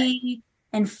breezy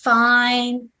and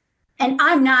fine. And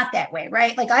I'm not that way,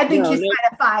 right? Like I've been kissed by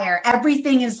the fire.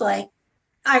 Everything is like,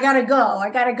 I gotta go.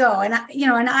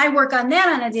 And I work on that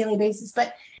on a daily basis,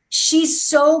 but she's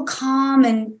so calm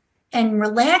and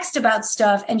relaxed about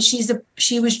stuff. And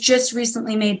she was just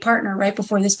recently made partner right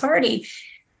before this party.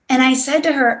 And I said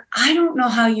to her, I don't know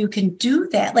how you can do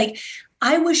that. Like,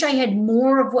 I wish I had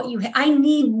more of what I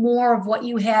need more of what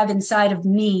you have inside of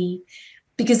me,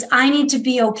 because I need to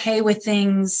be okay with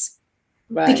things,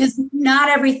 because not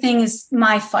everything is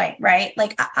my fight, right?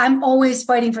 Like I'm always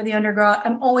fighting for the underdog.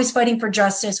 I'm always fighting for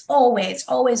justice. Always,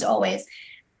 always, always.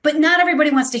 But not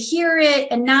everybody wants to hear it.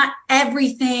 And not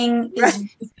everything is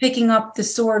picking up the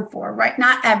sword for, right?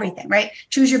 Not everything, right?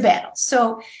 Choose your battles.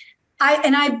 So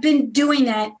I've been doing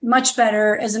that much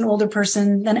better as an older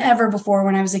person than ever before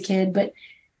when I was a kid. But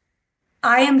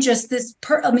I am just this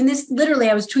literally,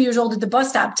 I was 2 years old at the bus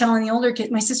stop telling the older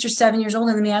kid, my sister's 7 years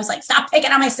older than me. I was like, stop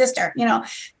picking on my sister,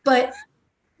 but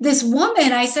this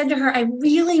woman, I said to her, I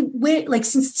really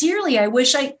sincerely, I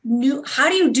wish I knew, how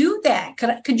do you do that?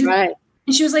 Could you? Right.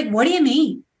 And she was like, what do you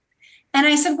mean? And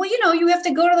I said, well, you have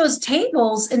to go to those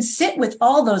tables and sit with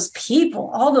all those people,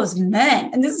 all those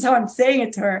men. And this is how I'm saying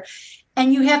it to her.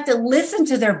 And you have to listen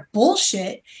to their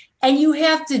bullshit, and you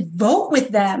have to vote with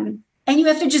them, and you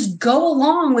have to just go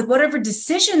along with whatever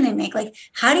decision they make. Like,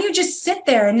 how do you just sit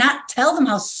there and not tell them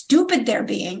how stupid they're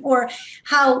being or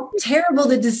how terrible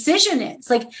the decision is?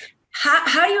 Like,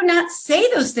 how do you not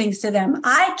say those things to them?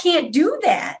 I can't do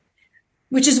that,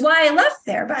 which is why I left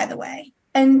there, by the way.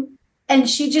 And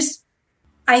she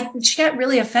got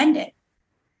really offended.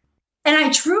 And I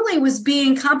truly was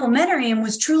being complimentary and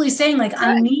was truly saying, like,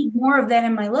 I need more of that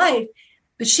in my life.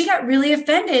 But she got really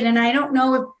offended. And I don't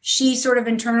know if she sort of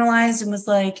internalized and was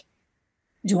like,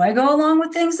 do I go along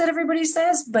with things that everybody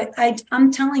says? But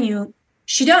I'm telling you,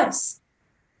 she does.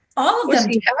 All of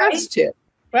them. She has to.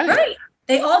 Right.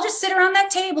 They all just sit around that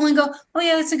table and go, oh,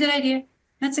 yeah, that's a good idea.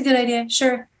 That's a good idea.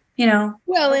 Sure.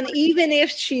 Well, and even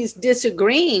if she's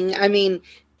disagreeing,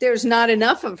 there's not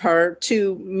enough of her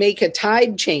to make a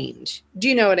tide change. Do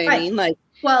you know what I mean? Like,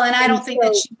 well, and I don't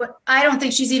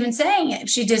think she's even saying it if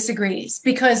she disagrees,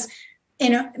 because,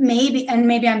 maybe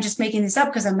I'm just making this up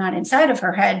because I'm not inside of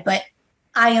her head, but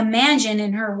I imagine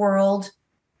in her world,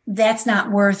 that's not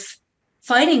worth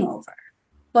fighting over.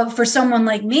 But for someone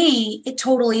like me, it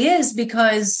totally is,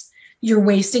 because you're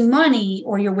wasting money,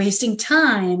 or you're wasting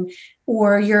time,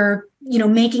 or you're,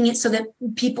 making it so that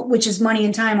people, which is money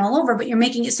and time all over, but you're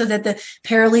making it so that the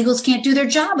paralegals can't do their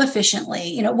job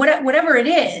efficiently, whatever it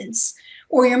is,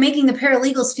 or you're making the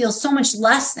paralegals feel so much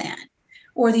less than,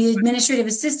 or the administrative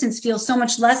assistants feel so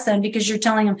much less than, because you're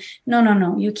telling them,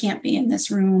 no, you can't be in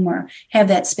this room or have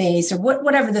that space, or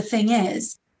whatever the thing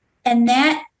is. And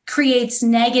that creates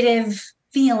negative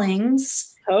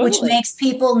feelings, which makes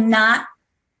people not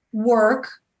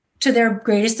work to their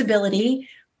greatest ability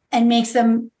and makes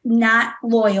them not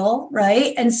loyal,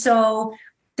 right? And so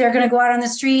they're going to go out on the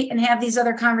street and have these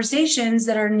other conversations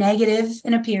that are negative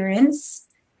in appearance,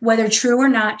 whether true or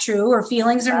not true, or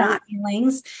feelings or not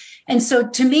feelings. And so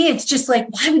to me, it's just like,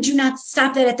 why would you not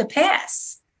stop that at the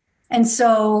pass? And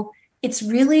so it's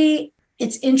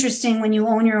interesting when you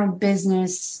own your own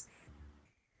business,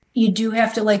 you do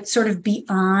have to sort of be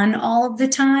on all of the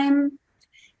time.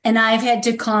 And I've had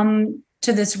to come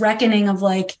to this reckoning of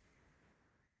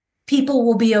people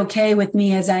will be okay with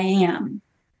me as I am.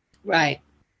 Right.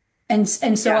 And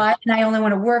so I only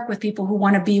want to work with people who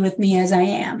want to be with me as I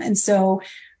am. And so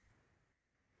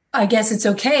I guess it's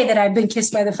okay that I've been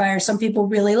kissed by the fire. Some people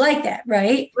really like that.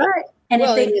 Right. Right. And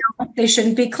if they don't, they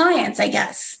shouldn't be clients, I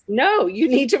guess. No, you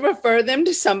need to refer them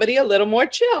to somebody a little more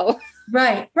chill.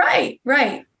 Right.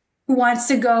 Who wants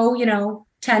to go,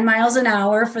 10 miles an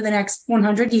hour for the next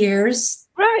 100 years.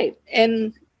 Right.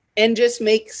 And just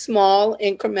make small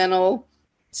incremental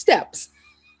steps.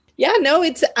 Yeah, no,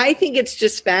 I think it's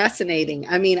just fascinating.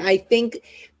 I mean, I think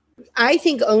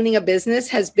owning a business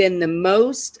has been the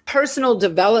most personal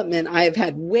development I've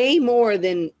had, way more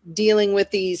than dealing with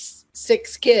these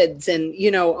 6 kids and,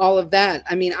 all of that.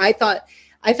 I mean, I thought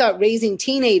raising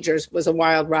teenagers was a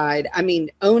wild ride. I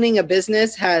mean, owning a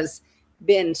business has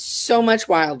been so much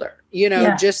wilder,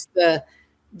 Yeah. just the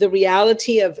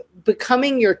reality of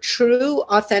becoming your true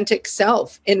authentic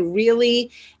self and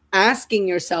really asking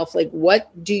yourself, like,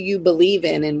 what do you believe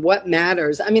in and what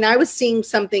matters? I mean, I was seeing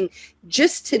something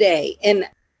just today and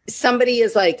somebody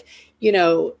is like,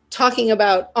 talking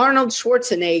about Arnold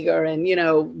Schwarzenegger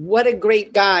and, what a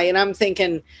great guy. And I'm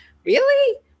thinking,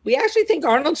 really? We actually think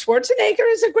Arnold Schwarzenegger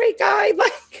is a great guy?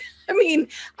 Like, I mean,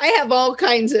 I have all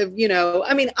kinds of,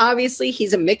 obviously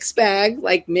he's a mixed bag,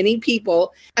 like many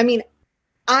people. I mean,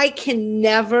 I can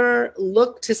never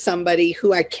look to somebody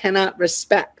who I cannot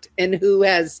respect and who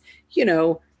has,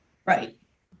 Right.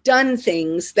 done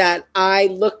things that I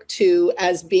look to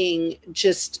as being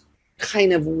just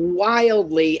kind of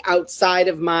wildly outside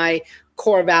of my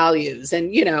core values.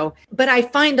 And, but I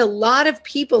find a lot of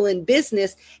people in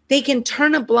business, they can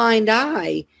turn a blind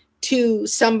eye to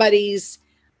somebody's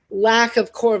lack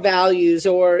of core values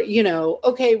or,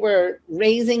 okay, we're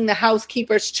raising the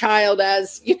housekeeper's child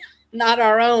as not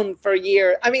our own for a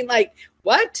year. I mean, like,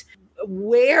 what?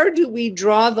 Where do we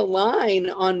draw the line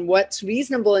on what's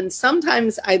reasonable? And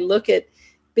sometimes I look at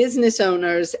business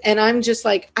owners and I'm just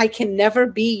like, I can never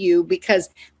be you because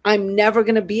I'm never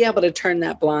going to be able to turn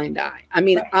that blind eye. I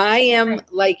mean, I am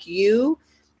like you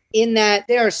in that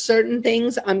there are certain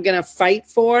things I'm going to fight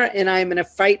for and I'm going to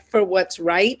fight for what's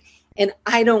right. And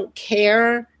I don't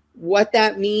care what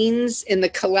that means in the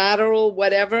collateral,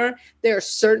 whatever. There are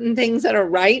certain things that are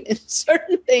right and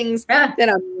certain things that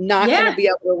I'm not going to be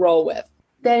able to roll with.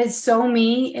 That is so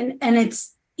me. And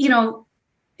it's,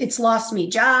 it's lost me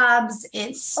jobs.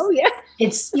 It's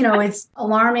it's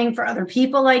alarming for other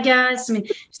people, I guess. I mean,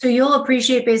 so you'll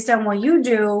appreciate based on what you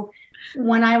do.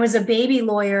 When I was a baby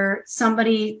lawyer,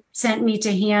 somebody sent me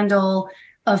to handle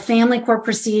a family court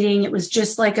proceeding. It was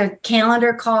just like a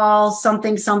calendar call,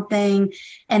 something.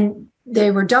 And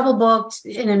they were double booked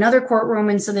in another courtroom.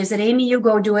 And so they said, Amy, you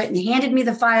go do it, and handed me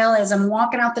the file as I'm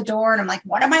walking out the door. And I'm like,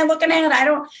 what am I looking at? I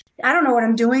don't know what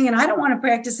I'm doing. And I don't want to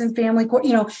practice in family court.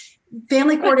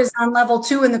 Family court is on level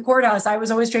 2 in the courthouse. I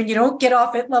was always trained, you don't get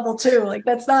off at level 2. Like,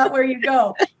 that's not where you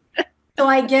go. So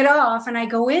I get off and I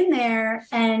go in there,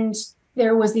 and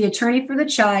there was the attorney for the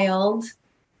child,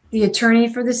 the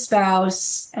attorney for the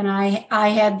spouse, and I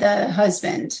had the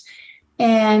husband.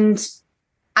 And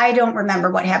I don't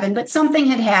remember what happened, but something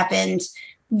had happened.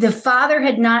 The father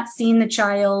had not seen the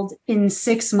child in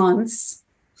 6 months.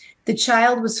 The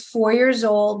child was 4 years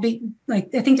old. I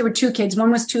think there were 2 kids.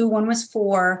 One was 2, one was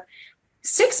 4.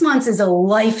 6 months is a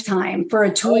lifetime for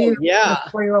a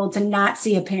 4-year-old to not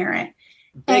see a parent.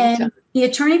 Big time. The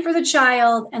attorney for the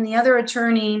child and the other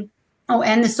attorney,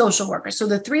 and the social worker. So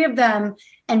the 3 of them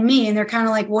and me, and they're kind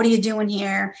of like, what are you doing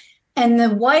here? And the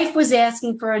wife was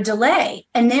asking for a delay,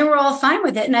 and they were all fine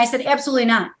with it. And I said, absolutely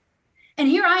not. And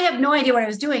here I have no idea what I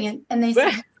was doing. And they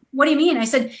said, what do you mean? I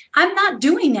said, I'm not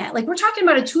doing that. Like, we're talking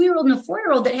about a 2-year-old and a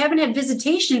 4-year-old that haven't had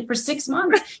visitation for 6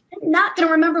 months. I'm not going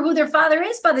to remember who their father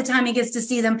is by the time he gets to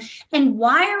see them. And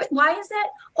why is that?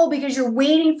 Oh, because you're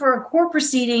waiting for a court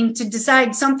proceeding to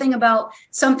decide something about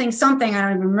something. I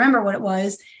don't even remember what it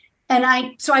was. And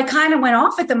I kind of went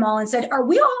off at them all and said, are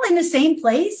we all in the same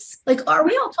place? Like, are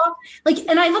we all talking? Like,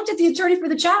 and I looked at the attorney for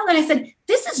the child and I said,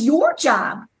 this is your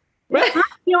job. Right.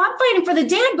 I'm fighting for the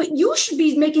dad, but you should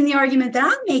be making the argument that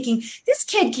I'm making. This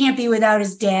kid can't be without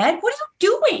his dad. What are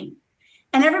you doing?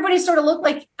 And everybody sort of looked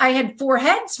like I had 4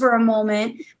 heads for a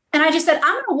moment. And I just said,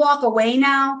 I'm going to walk away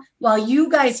now while you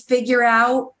guys figure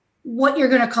out what you're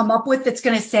going to come up with that's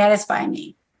going to satisfy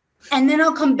me. And then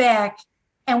I'll come back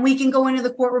and we can go into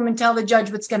the courtroom and tell the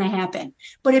judge what's going to happen.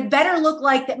 But it better look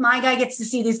like that my guy gets to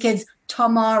see these kids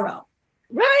tomorrow.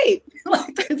 Right.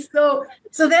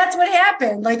 So that's what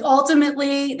happened. Like,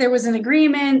 ultimately there was an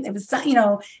agreement. It was,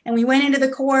 and we went into the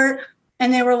court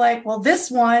and they were like, well, this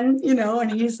one,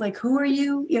 and he's like, who are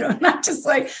you? Not just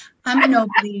like, I'm a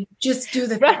nobody, just do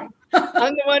the thing.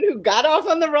 I'm the one who got off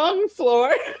on the wrong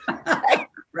floor.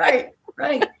 Right.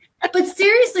 But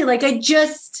seriously, like, I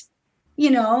just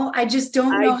don't know how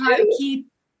to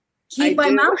keep my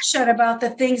mouth shut about the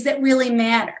things that really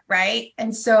matter. Right.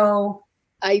 And so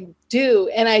I do.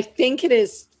 And I think it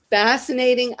is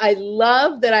fascinating. I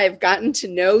love that I've gotten to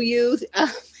know you.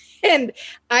 And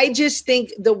I just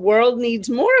think the world needs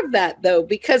more of that, though,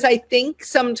 because I think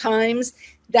sometimes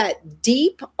that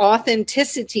deep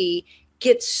authenticity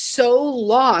get so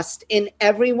lost in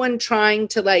everyone trying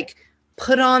to like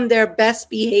put on their best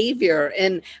behavior.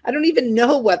 And I don't even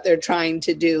know what they're trying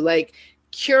to do, like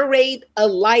curate a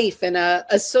life and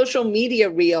a social media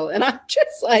reel. And I'm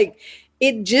just like,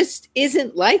 it just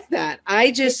isn't like that.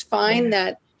 I just find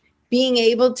that being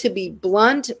able to be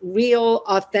blunt, real,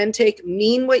 authentic,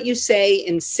 mean what you say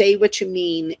and say what you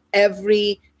mean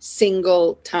every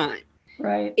single time.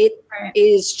 Right. It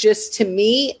is just, to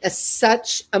me,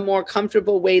 such a more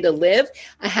comfortable way to live.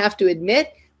 I have to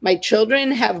admit, my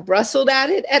children have bristled at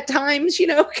it at times,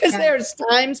 because there's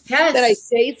times that I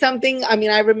say something. I mean,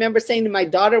 I remember saying to my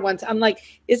daughter once, I'm like,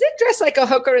 is it dressed like a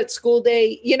hooker at school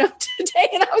day, today?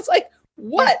 And I was like,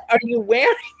 what are you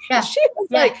wearing? Yeah. She was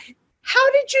like,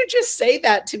 how did you just say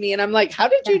that to me? And I'm like, how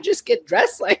did you just get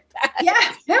dressed like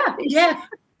that? Yeah.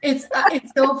 It's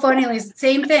so funny. Like,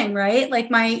 same thing, right?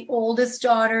 Like my oldest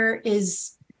daughter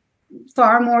is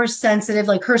far more sensitive.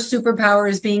 Like her superpower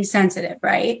is being sensitive,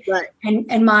 right? Right.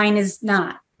 And mine is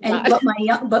not.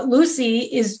 But Lucy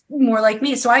is more like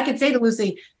me. So I could say to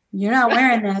Lucy, "You're not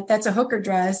wearing that. That's a hooker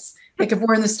dress." Like if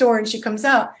we're in the store and she comes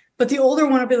out. But the older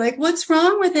one will be like, "What's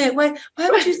wrong with it? Why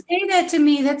would you say that to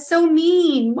me? That's so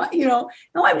mean." No,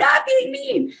 I'm not being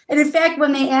mean. And in fact,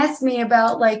 when they ask me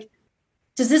about like,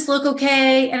 does this look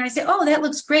okay? And I say, oh, that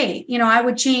looks great. I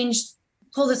would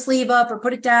pull the sleeve up or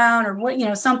put it down or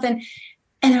what, something.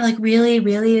 And they're like, really,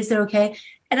 is it okay?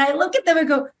 And I look at them and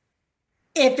go,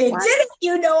 if it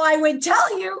didn't, I would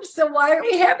tell you. So why are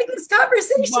we having this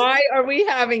conversation? Why are we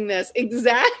having this?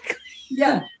 Exactly.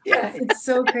 Yeah. It's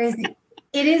so crazy.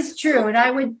 It is true. And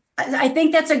I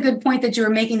think that's a good point that you were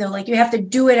making though. Like you have to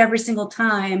do it every single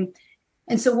time.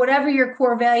 And so whatever your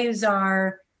core values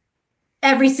are,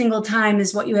 every single time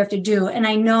is what you have to do. And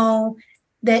I know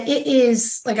that it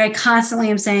is, like I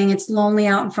constantly am saying, it's lonely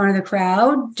out in front of the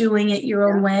crowd, doing it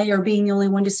your own way or being the only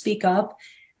one to speak up.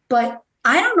 But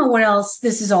I don't know what else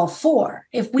this is all for.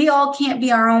 If we all can't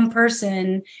be our own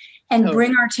person and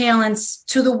bring our talents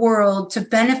to the world to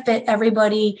benefit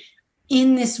everybody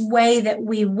in this way that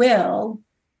we will,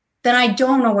 then I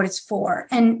don't know what it's for.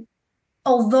 And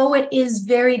although it is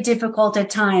very difficult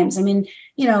at times, I mean,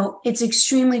 it's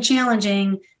extremely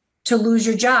challenging to lose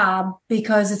your job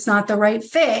because it's not the right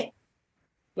fit.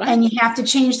 Right. And you have to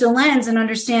change the lens and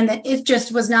understand that it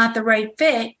just was not the right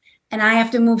fit. And I have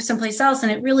to move someplace else.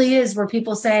 And it really is where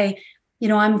people say,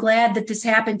 I'm glad that this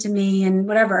happened to me and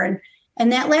whatever.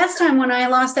 And that last time when I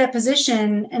lost that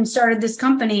position and started this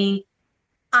company,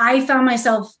 I found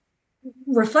myself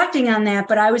reflecting on that.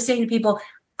 But I was saying to people,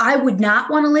 I would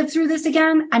not want to live through this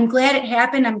again. I'm glad it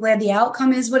happened. I'm glad the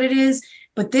outcome is what it is.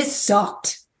 But this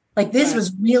sucked. Like this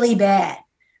was really bad.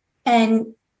 And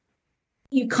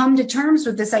you come to terms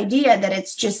with this idea that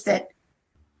it's just that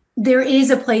there is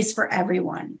a place for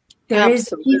everyone. There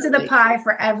is a piece of the pie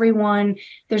for everyone.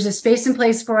 There's a space and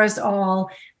place for us all.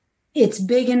 It's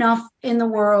big enough in the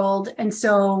world. And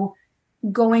so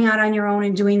going out on your own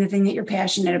and doing the thing that you're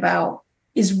passionate about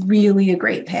is really a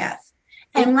great path.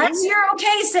 Unless you're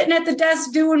okay sitting at the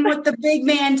desk doing what the big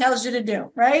man tells you to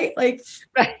do, right? Like,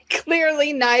 right.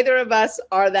 Clearly, neither of us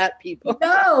are that people.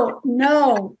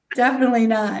 No, definitely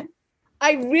not.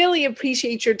 I really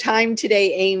appreciate your time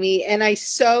today, Amy, and I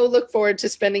so look forward to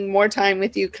spending more time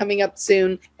with you coming up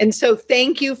soon. And so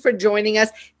thank you for joining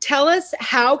us. Tell us,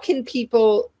 how can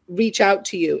people reach out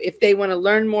to you if they want to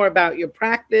learn more about your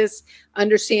practice,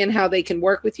 understand how they can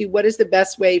work with you? What is the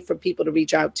best way for people to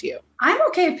reach out to you? I'm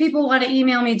okay if people want to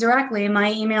email me directly.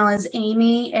 My email is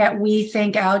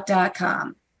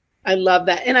amy@wethinkout.com. I love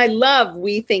that. And I love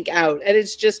We Think Out. And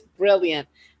it's just brilliant.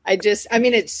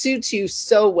 It suits you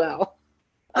so well.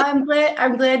 I'm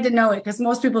glad to know it because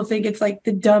most people think it's like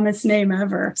the dumbest name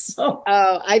ever. So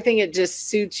I think it just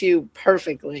suits you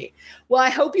perfectly. Well, I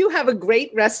hope you have a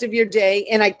great rest of your day.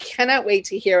 And I cannot wait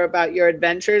to hear about your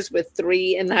adventures with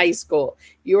 3 in high school.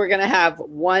 You are going to have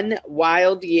one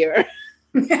wild year.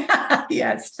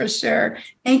 Yes, for sure.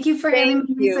 Thank you for having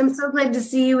me. I'm so glad to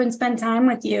see you and spend time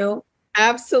with you.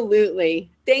 Absolutely.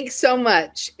 Thanks so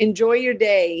much. Enjoy your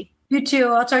day. You too.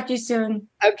 I'll talk to you soon.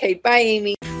 Okay. Bye,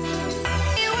 Amy.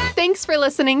 Thanks for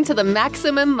listening to the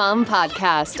Maximum Mom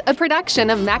Podcast, a production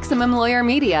of Maximum Lawyer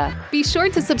Media. Be sure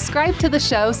to subscribe to the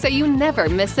show so you never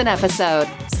miss an episode.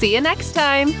 See you next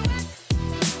time.